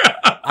bummer.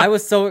 I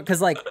was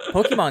because like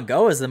Pokemon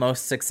Go is the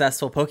most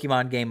successful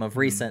Pokemon game of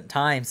recent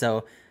time.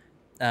 So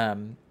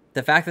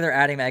the fact that they're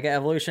adding Mega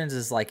Evolutions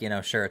is like,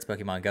 sure, it's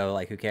Pokemon Go,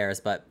 like who cares?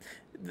 But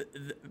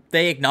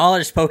they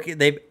acknowledged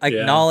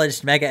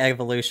Mega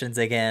Evolutions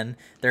again.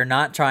 They're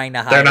not trying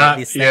to hide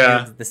these things.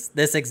 Yeah.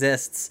 This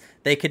exists.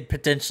 They could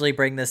potentially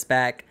bring this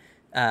back.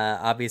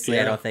 Obviously,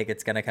 I don't think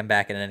it's going to come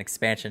back in an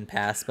expansion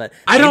pass, but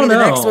I don't know.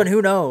 The next one,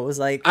 who knows?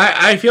 Like,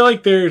 I feel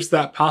like there's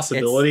that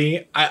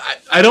possibility.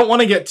 I don't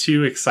want to get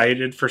too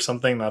excited for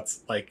something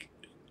that's like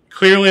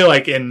clearly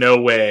like in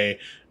no way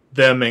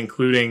them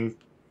including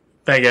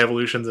Mega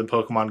Evolutions in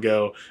Pokemon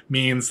Go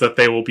means that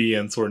they will be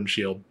in Sword and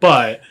Shield,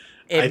 but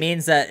it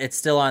means that it's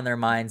still on their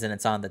minds and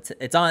it's on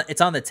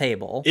the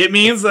table. It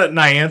means that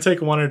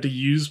Niantic wanted to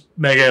use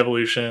Mega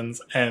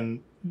Evolutions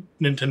and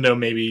Nintendo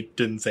maybe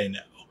didn't say no.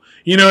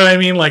 You know what I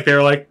mean? Like they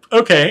were like,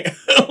 okay,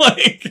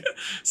 like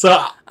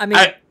so. I mean,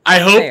 I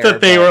hope that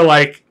they were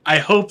like, I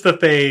hope that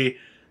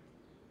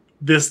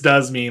this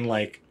does mean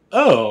like,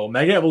 oh,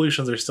 Mega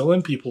Evolutions are still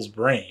in people's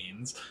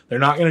brains. They're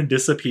not going to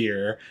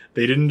disappear.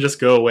 They didn't just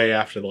go away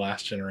after the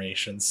last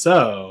generation.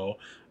 So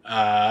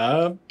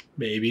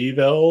maybe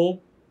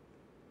they'll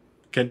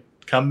could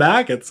come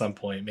back at some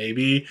point.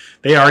 Maybe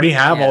they already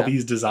have all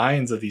these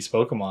designs of these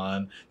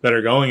Pokemon that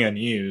are going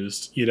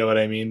unused. You know what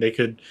I mean? They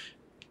could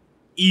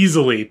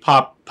easily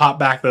pop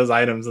back those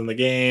items in the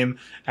game,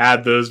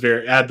 add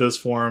those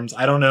forms.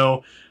 I don't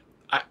know.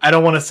 I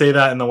don't want to say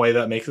that in the way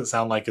that makes it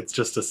sound like it's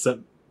just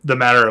the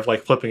matter of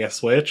like flipping a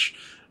switch.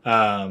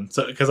 So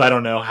because I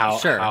don't know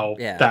how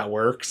that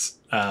works.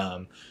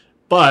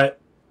 But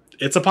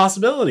it's a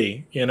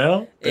possibility,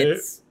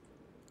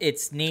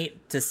 It's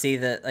neat to see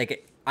that.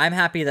 Like, I'm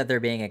happy that they're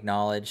being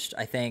acknowledged.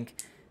 I think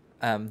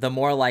the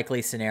more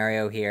likely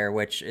scenario here,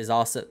 which is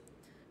also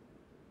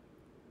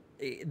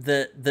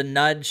the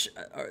nudge,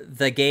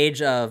 the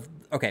gauge of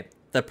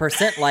the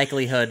percent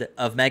likelihood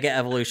of Mega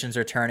Evolutions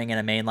returning in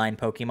a mainline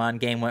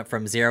Pokemon game went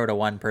from 0 to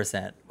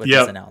 1% with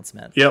this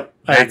announcement. Yep,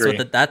 I agree.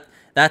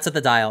 That's at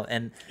the dial,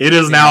 and it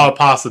is now a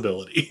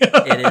possibility.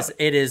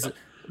 It is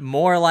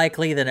more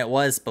likely than it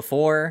was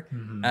before,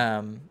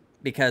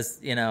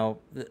 because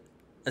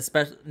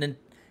especially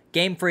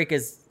Game Freak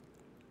is.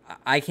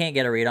 I can't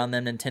get a read on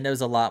them.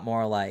 Nintendo's a lot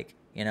more like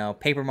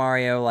Paper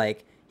Mario,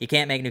 like. You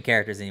can't make new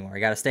characters anymore.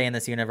 You got to stay in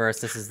this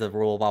universe. This is the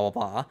rule, blah,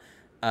 blah,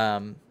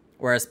 blah.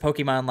 Whereas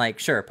Pokemon, like,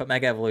 sure, put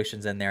Mega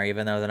Evolutions in there,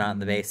 even though they're not in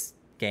the base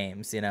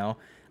games,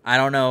 I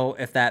don't know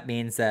if that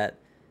means that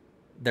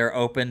they're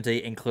open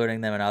to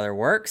including them in other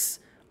works,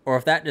 or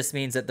if that just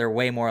means that they're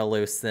way more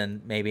loose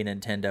than maybe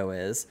Nintendo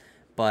is.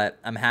 But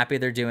I'm happy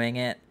they're doing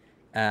it.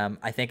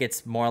 I think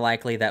it's more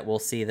likely that we'll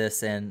see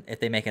this if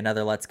they make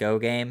another Let's Go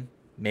game,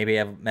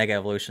 maybe Mega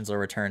Evolutions will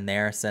return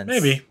there, since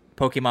maybe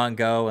Pokemon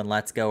Go and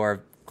Let's Go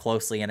are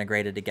closely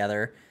integrated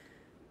together.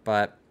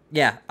 But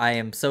yeah, I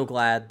am so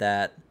glad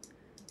that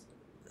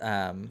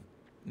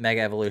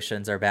Mega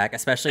Evolutions are back,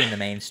 especially in the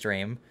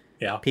mainstream.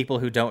 Yeah, people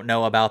who don't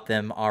know about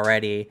them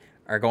already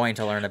are going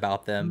to learn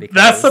about them. Because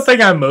that's the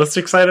thing I'm most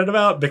excited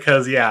about,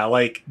 because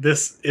like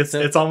this,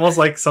 it's almost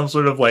like some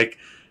sort of like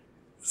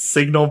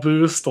signal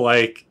boost,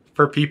 like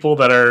for people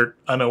that are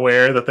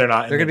unaware that they're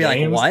not. They're gonna be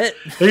games. Like,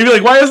 what? They're gonna be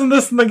like, why isn't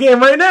this in the game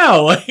right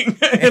now? Like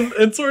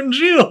in Sword and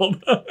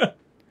Shield.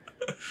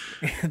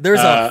 There's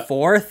a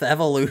fourth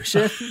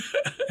evolution.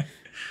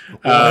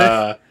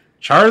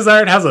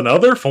 Charizard has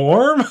another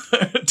form.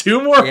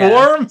 2 more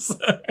forms.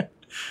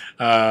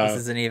 This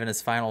isn't even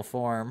his final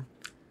form.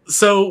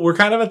 So we're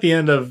kind of at the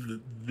end of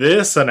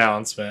this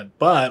announcement,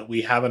 but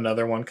we have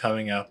another one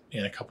coming up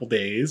in a couple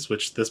days,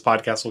 which this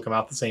podcast will come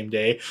out the same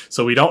day.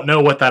 So we don't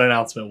know what that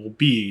announcement will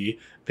be.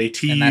 They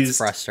teased. And that's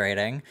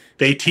frustrating.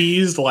 They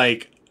teased,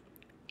 like,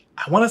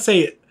 I want to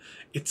say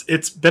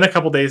it's been a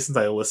couple days since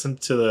I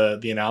listened to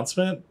the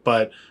announcement,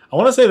 but I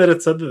want to say that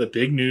it said that the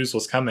big news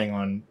was coming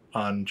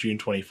on June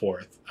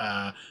 24th.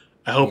 I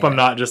hope I'm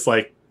not just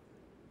like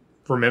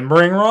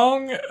remembering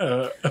wrong.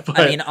 But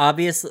I mean,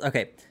 obviously,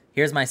 okay.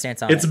 Here's my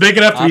stance on it. It's big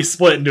enough to be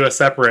split into a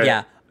separate.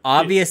 Yeah,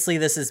 obviously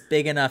this is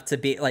big enough to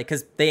be like,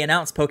 because they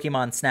announced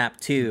Pokemon Snap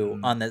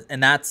 2 on this,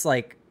 and that's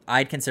like,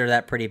 I'd consider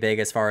that pretty big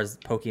as far as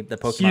the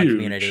Pokemon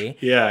community.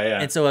 Yeah.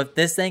 And so if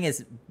this thing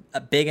is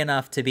big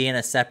enough to be in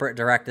a separate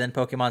direct than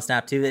Pokemon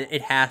Snap 2,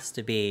 it has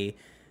to be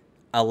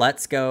a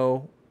Let's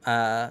Go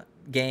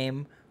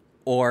game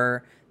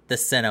or the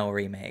Sinnoh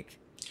remake.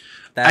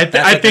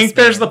 I think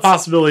there's the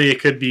possibility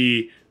it could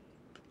be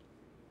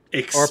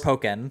or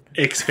Pokken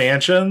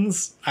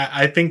expansions.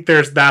 I think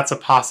that's a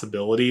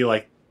possibility,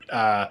 like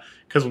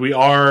because we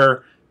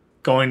are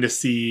going to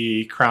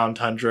see Crown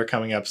Tundra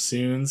coming up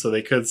soon, so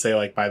they could say,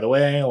 like, by the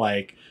way,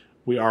 like,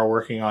 we are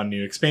working on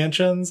new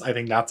expansions. I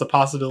think that's a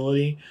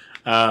possibility.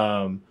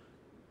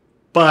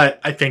 But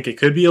I think it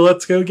could be a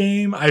Let's Go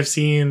game. I've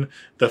seen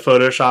the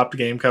photoshopped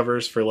game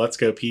covers for Let's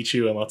Go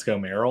Pichu and Let's Go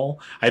Meryl.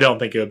 I don't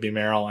think it would be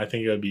Meryl. I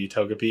think it would be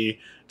Togepi.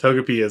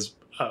 Togepi is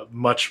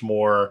much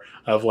more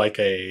of like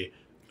a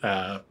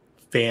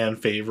fan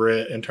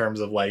favorite in terms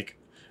of like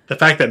the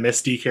fact that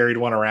Misty carried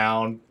one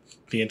around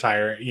the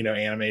entire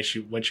anime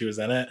when she was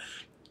in it.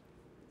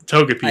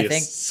 Togepi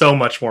is so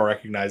much more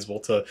recognizable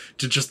to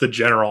just the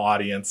general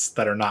audience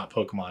that are not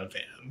Pokemon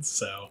fans.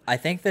 So I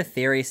think the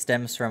theory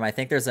stems from I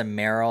think there's a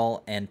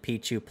Meryl and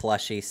Pichu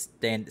plushie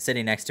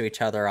sitting next to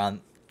each other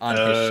on his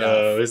shelf.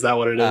 Oh, is that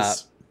what it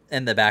is?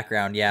 In the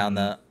background, yeah, on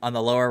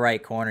the lower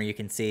right corner you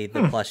can see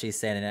the plushies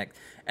standing next,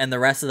 and the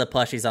rest of the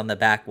plushies on the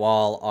back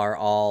wall are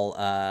all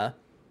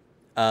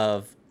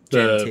of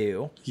Gen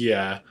 2.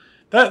 Yeah.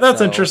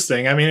 That's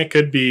interesting. I mean, it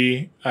could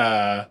be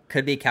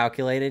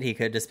calculated. He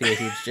could just be a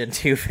huge Gen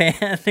 2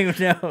 fan. Who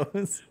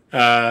knows?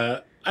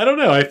 I don't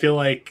know. I feel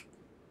like,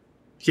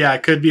 yeah,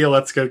 it could be a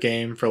Let's Go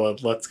game for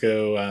Let's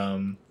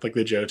Go, like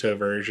the Johto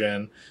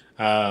version.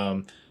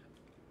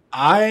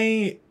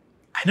 I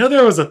know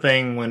there was a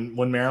thing when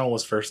Meryl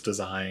was first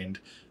designed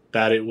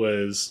that it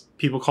was,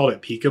 people called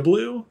it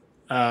Peekaboo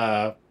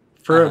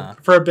for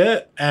a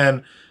bit,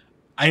 and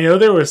I know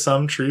there was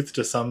some truth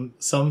to some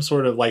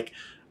sort of like.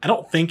 I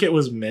don't think it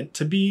was meant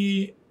to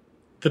be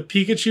the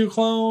Pikachu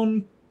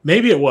clone.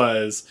 Maybe it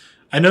was.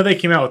 I know they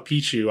came out with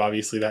Pichu,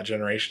 obviously, that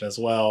generation as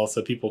well.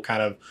 So people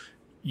kind of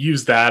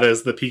used that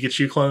as the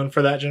Pikachu clone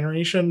for that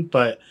generation.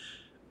 But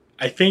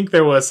I think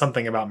there was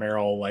something about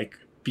Meryl, like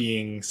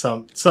being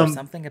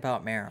something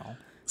about Meryl.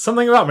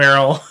 Something about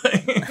Meryl.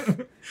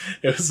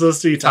 It was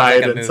supposed to be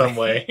tied in some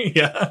way.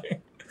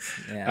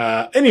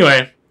 Yeah.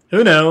 Anyway,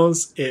 who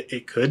knows?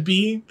 It could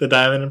be the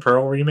Diamond and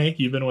Pearl remake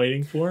you've been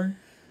waiting for.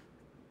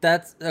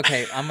 That's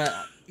okay.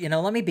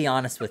 Let me be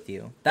honest with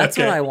you. That's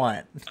okay. What I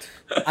want.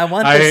 I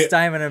want this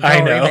Diamond and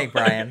Pearl remake,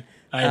 Brian.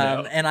 I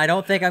know. And I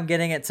don't think I'm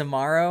getting it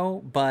tomorrow,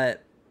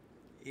 but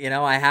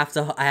I have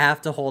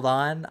to hold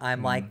on.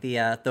 I'm like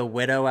the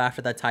widow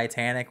after the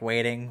Titanic,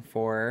 waiting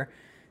for.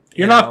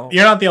 You're not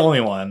the only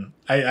one.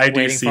 I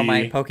do waiting see for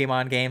my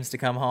Pokemon games to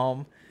come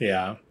home.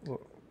 Yeah.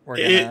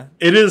 It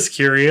is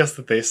curious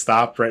that they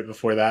stopped right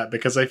before that,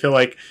 because I feel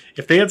like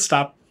if they had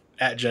stopped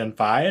at Gen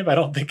 5, I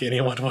don't think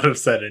anyone would have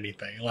said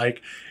anything.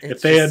 Like,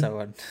 if they had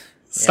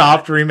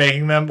stopped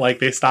remaking them, like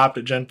they stopped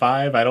at Gen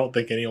 5, I don't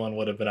think anyone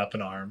would have been up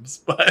in arms.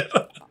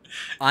 But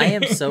I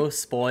am so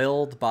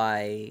spoiled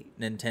by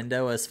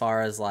Nintendo as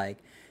far as like,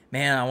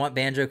 man, I want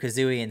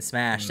Banjo-Kazooie and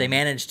Smash. They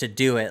managed to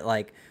do it.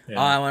 Like,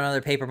 I want another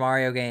Paper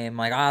Mario game.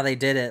 Like, they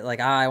did it. Like,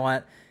 I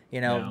want,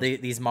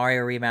 these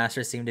Mario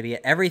remasters seem to be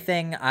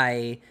everything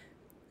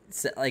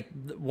like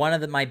one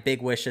of my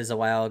big wishes a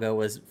while ago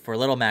was for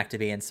Little Mac to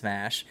be in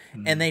Smash,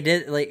 and they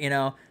did. Like,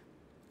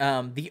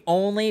 the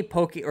only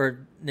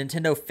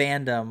Nintendo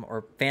fandom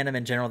or fandom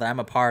in general that I'm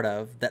a part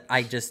of that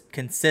I just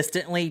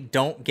consistently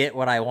don't get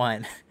what I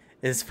want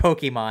is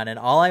Pokemon, and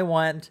all I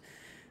want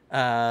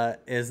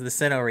is the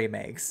Sinnoh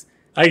remakes.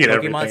 I get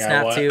Pokemon everything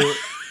Snap I want.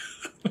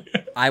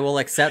 2. I will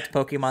accept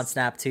Pokemon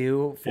Snap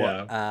 2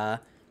 for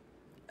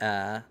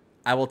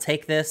I will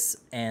take this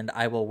and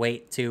I will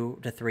wait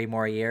 2 to 3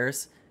 more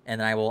years. And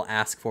then I will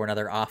ask for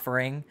another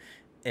offering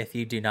if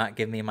you do not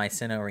give me my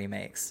Sinnoh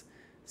remakes.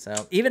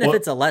 So even if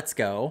it's a Let's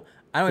Go,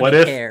 I don't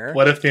even care.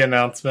 What if the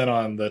announcement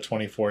on the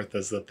 24th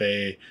is that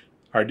they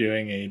are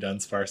doing a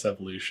Dunsparce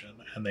Evolution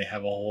and they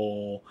have a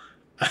whole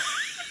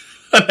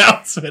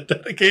announcement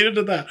dedicated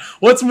to that?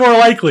 What's more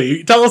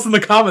likely? Tell us in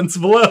the comments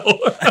below.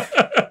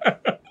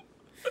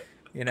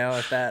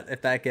 If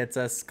that gets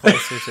us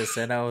closer to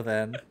Sinnoh,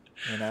 then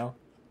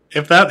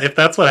If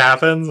that's what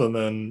happens, and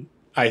then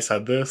I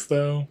said this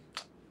though.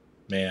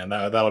 Man,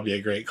 that'll be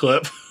a great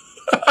clip.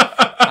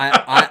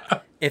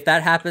 If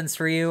that happens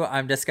for you,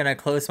 I'm just going to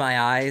close my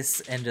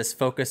eyes and just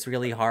focus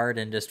really hard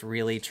and just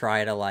really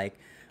try to all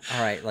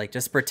right,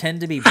 just pretend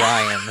to be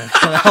Brian.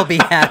 I'll be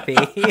happy.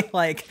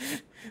 Like,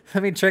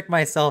 let me trick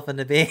myself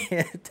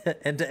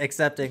into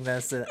accepting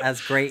this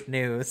as great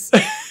news.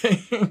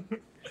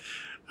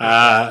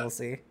 We'll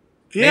see.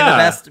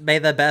 Yeah. May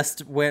the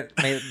best win.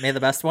 May the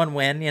best one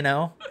win.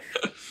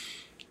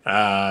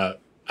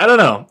 I don't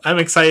know. I'm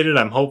excited.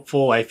 I'm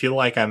hopeful. I feel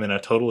like I'm in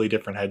a totally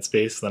different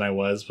headspace than I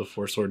was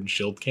before Sword and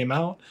Shield came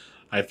out.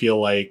 I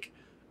feel like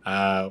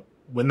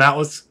when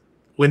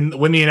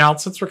the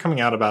announcements were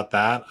coming out about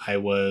that, I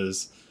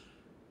was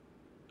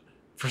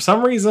for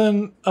some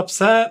reason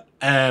upset.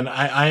 And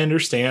I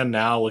understand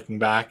now, looking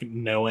back,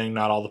 knowing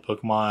not all the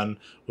Pokemon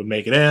would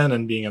make it in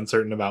and being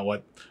uncertain about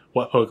what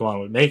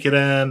Pokemon would make it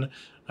in.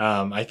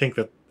 I think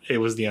that it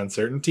was the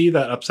uncertainty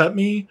that upset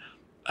me.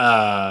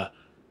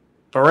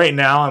 But right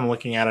now I'm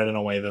looking at it in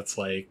a way that's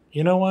like,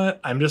 you know what?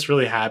 I'm just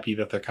really happy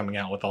that they're coming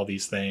out with all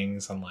these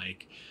things. And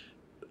like,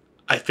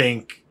 I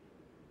think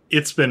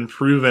it's been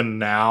proven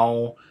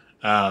now,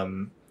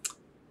 and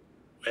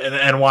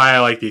why I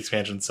like the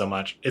expansion so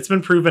much. It's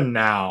been proven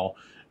now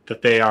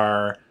that they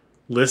are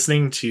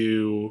listening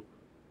to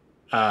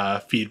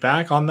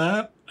feedback on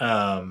that,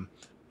 and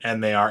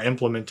they are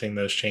implementing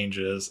those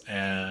changes,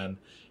 and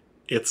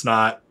it's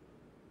not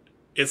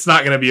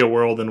going to be a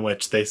world in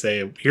which they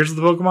say, here's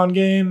the Pokemon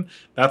game,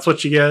 that's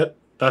what you get,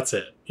 that's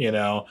it, you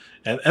know?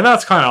 And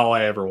that's kind of all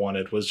I ever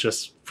wanted, was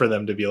just for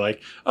them to be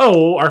like,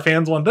 oh, our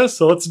fans want this,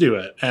 so let's do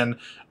it. And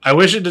I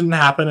wish it didn't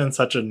happen in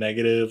such a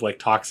negative, like,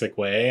 toxic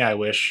way. I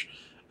wish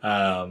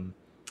I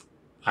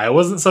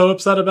wasn't so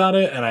upset about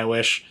it, and I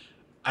wish...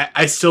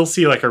 I still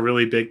see, like, a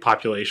really big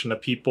population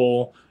of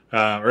people,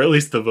 or at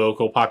least the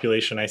vocal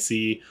population I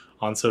see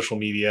on social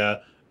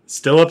media,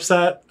 still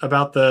upset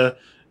about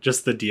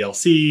just the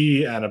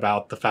DLC and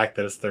about the fact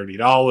that it's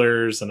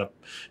 $30 and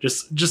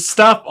just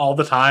stuff all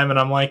the time. And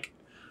I'm like,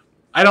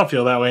 I don't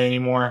feel that way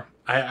anymore.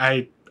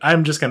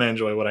 I'm just going to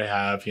enjoy what I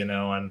have, you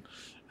know? And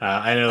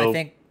I know, I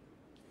think,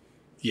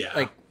 yeah,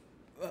 like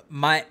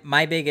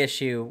my big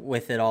issue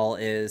with it all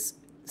is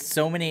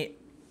so many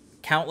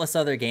countless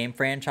other game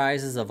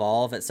franchises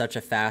evolve at such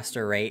a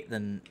faster rate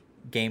than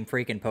Game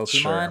Freak and Pokemon.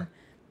 Sure.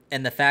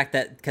 And the fact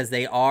that, because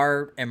they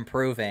are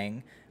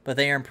improving, but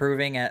they are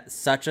improving at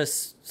such a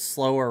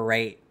slower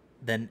rate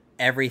than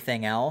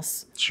everything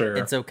else. Sure.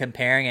 And so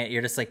comparing it,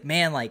 you're just like,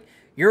 man, like,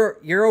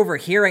 you're over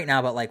here right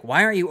now, but like,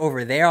 why aren't you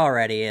over there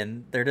already?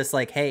 And they're just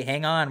like, hey,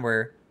 hang on,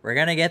 we're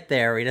gonna get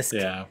there. We just,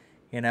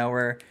 you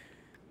know,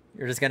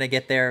 you're just gonna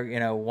get there,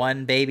 you know,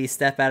 one baby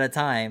step at a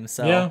time.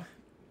 So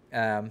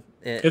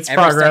it's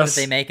every progress. step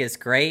that they make is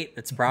great.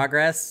 It's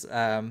progress.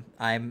 I'm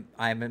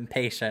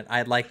impatient.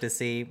 I'd like to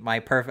see my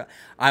perfect.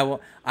 I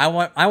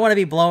want to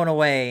be blown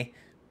away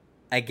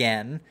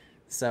again.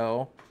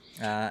 So,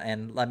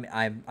 and let me.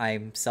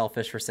 I'm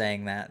selfish for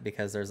saying that,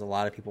 because there's a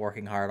lot of people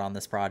working hard on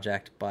this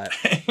project. But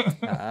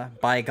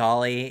by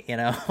golly, you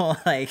know,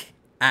 like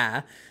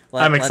I'm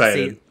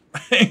excited.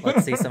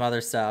 Let's see some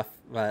other stuff.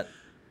 But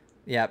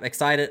yeah,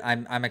 excited.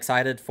 I'm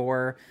excited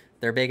for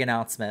their big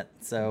announcement.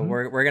 So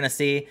we're gonna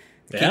see.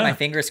 Keep my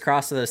fingers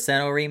crossed for those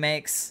Sinnoh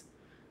remakes.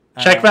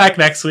 Check back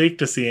next week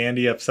to see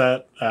Andy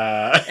upset.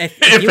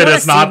 If it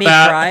is not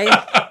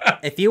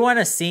that. If you want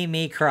to see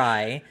me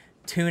cry,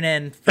 tune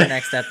in for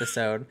next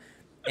episode.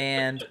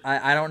 And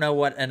I don't know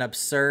what an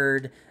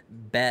absurd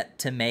bet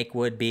to make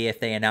would be if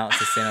they announce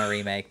a Sinnoh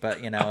remake.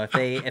 But, you know,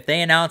 if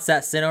they announce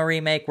that Sinnoh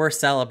remake, we're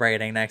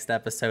celebrating next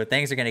episode.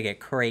 Things are going to get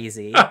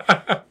crazy.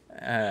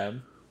 I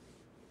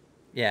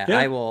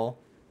will.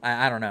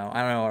 I don't know.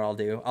 I don't know what I'll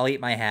do. I'll eat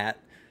my hat.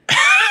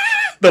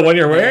 The one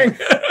you're wearing?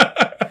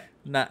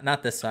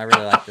 Not this one. I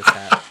really like this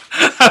hat.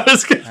 I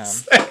was gonna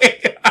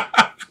say.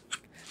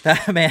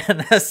 That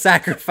man, a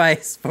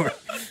sacrifice for...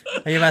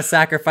 You must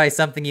sacrifice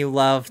something you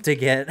love to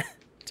get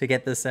the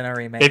Sinnoh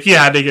remake. If you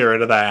had to get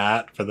rid of that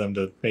hat for them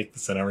to make the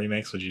Sinnoh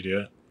remakes, would you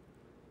do it?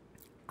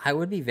 I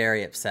would be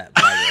very upset,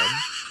 but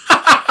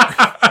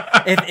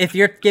I would. if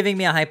you're giving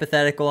me a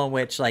hypothetical in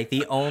which, like,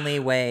 the only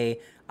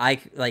way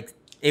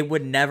it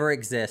would never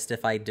exist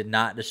if I did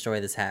not destroy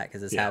this hat,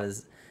 because this hat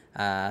is...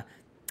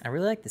 I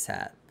really like this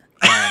hat.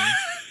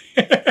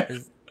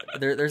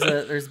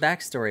 There's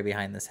backstory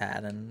behind this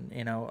hat, and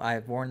you know,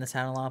 I've worn this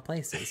hat in a lot of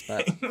places,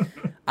 but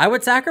I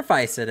would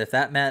sacrifice it if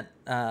that meant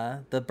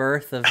the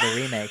birth of the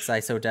remakes I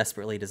so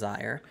desperately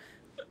desire.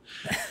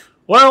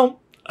 Well,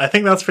 I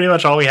think that's pretty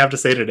much all we have to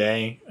say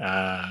today.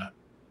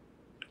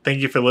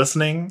 Thank you for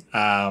listening.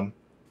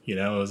 You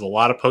know, it was a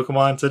lot of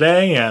Pokemon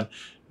today, and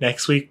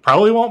next week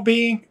probably won't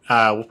be.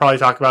 We'll probably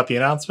talk about the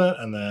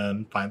announcement and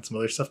then find some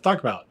other stuff to talk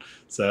about.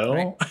 So,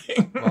 right.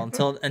 Well,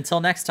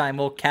 until next time,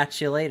 we'll catch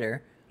you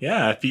later.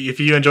 Yeah, if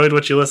you enjoyed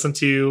what you listened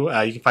to,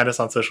 you can find us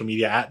on social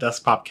media at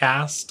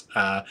DeskPopcast.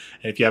 And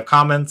if you have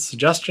comments,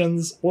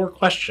 suggestions, or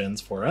questions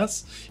for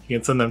us, you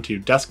can send them to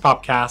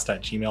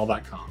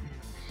deskpopcast@gmail.com.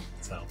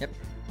 So, yep.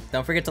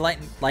 Don't forget to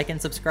like and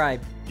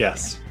subscribe.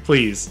 Yes,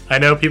 please. I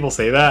know people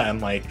say that,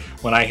 and like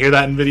when I hear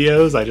that in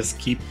videos, I just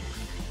keep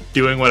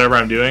doing whatever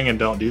I'm doing and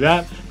don't do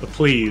that. But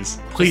please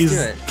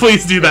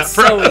do that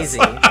for us. It's so easy.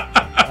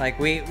 Like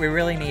we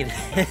really need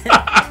it.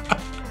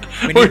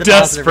 We We're need the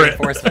desperate. positive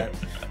reinforcement.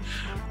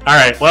 All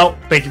right. Well,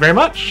 thank you very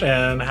much,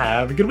 and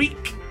have a good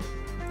week.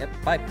 Yep.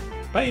 Bye.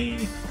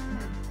 Bye.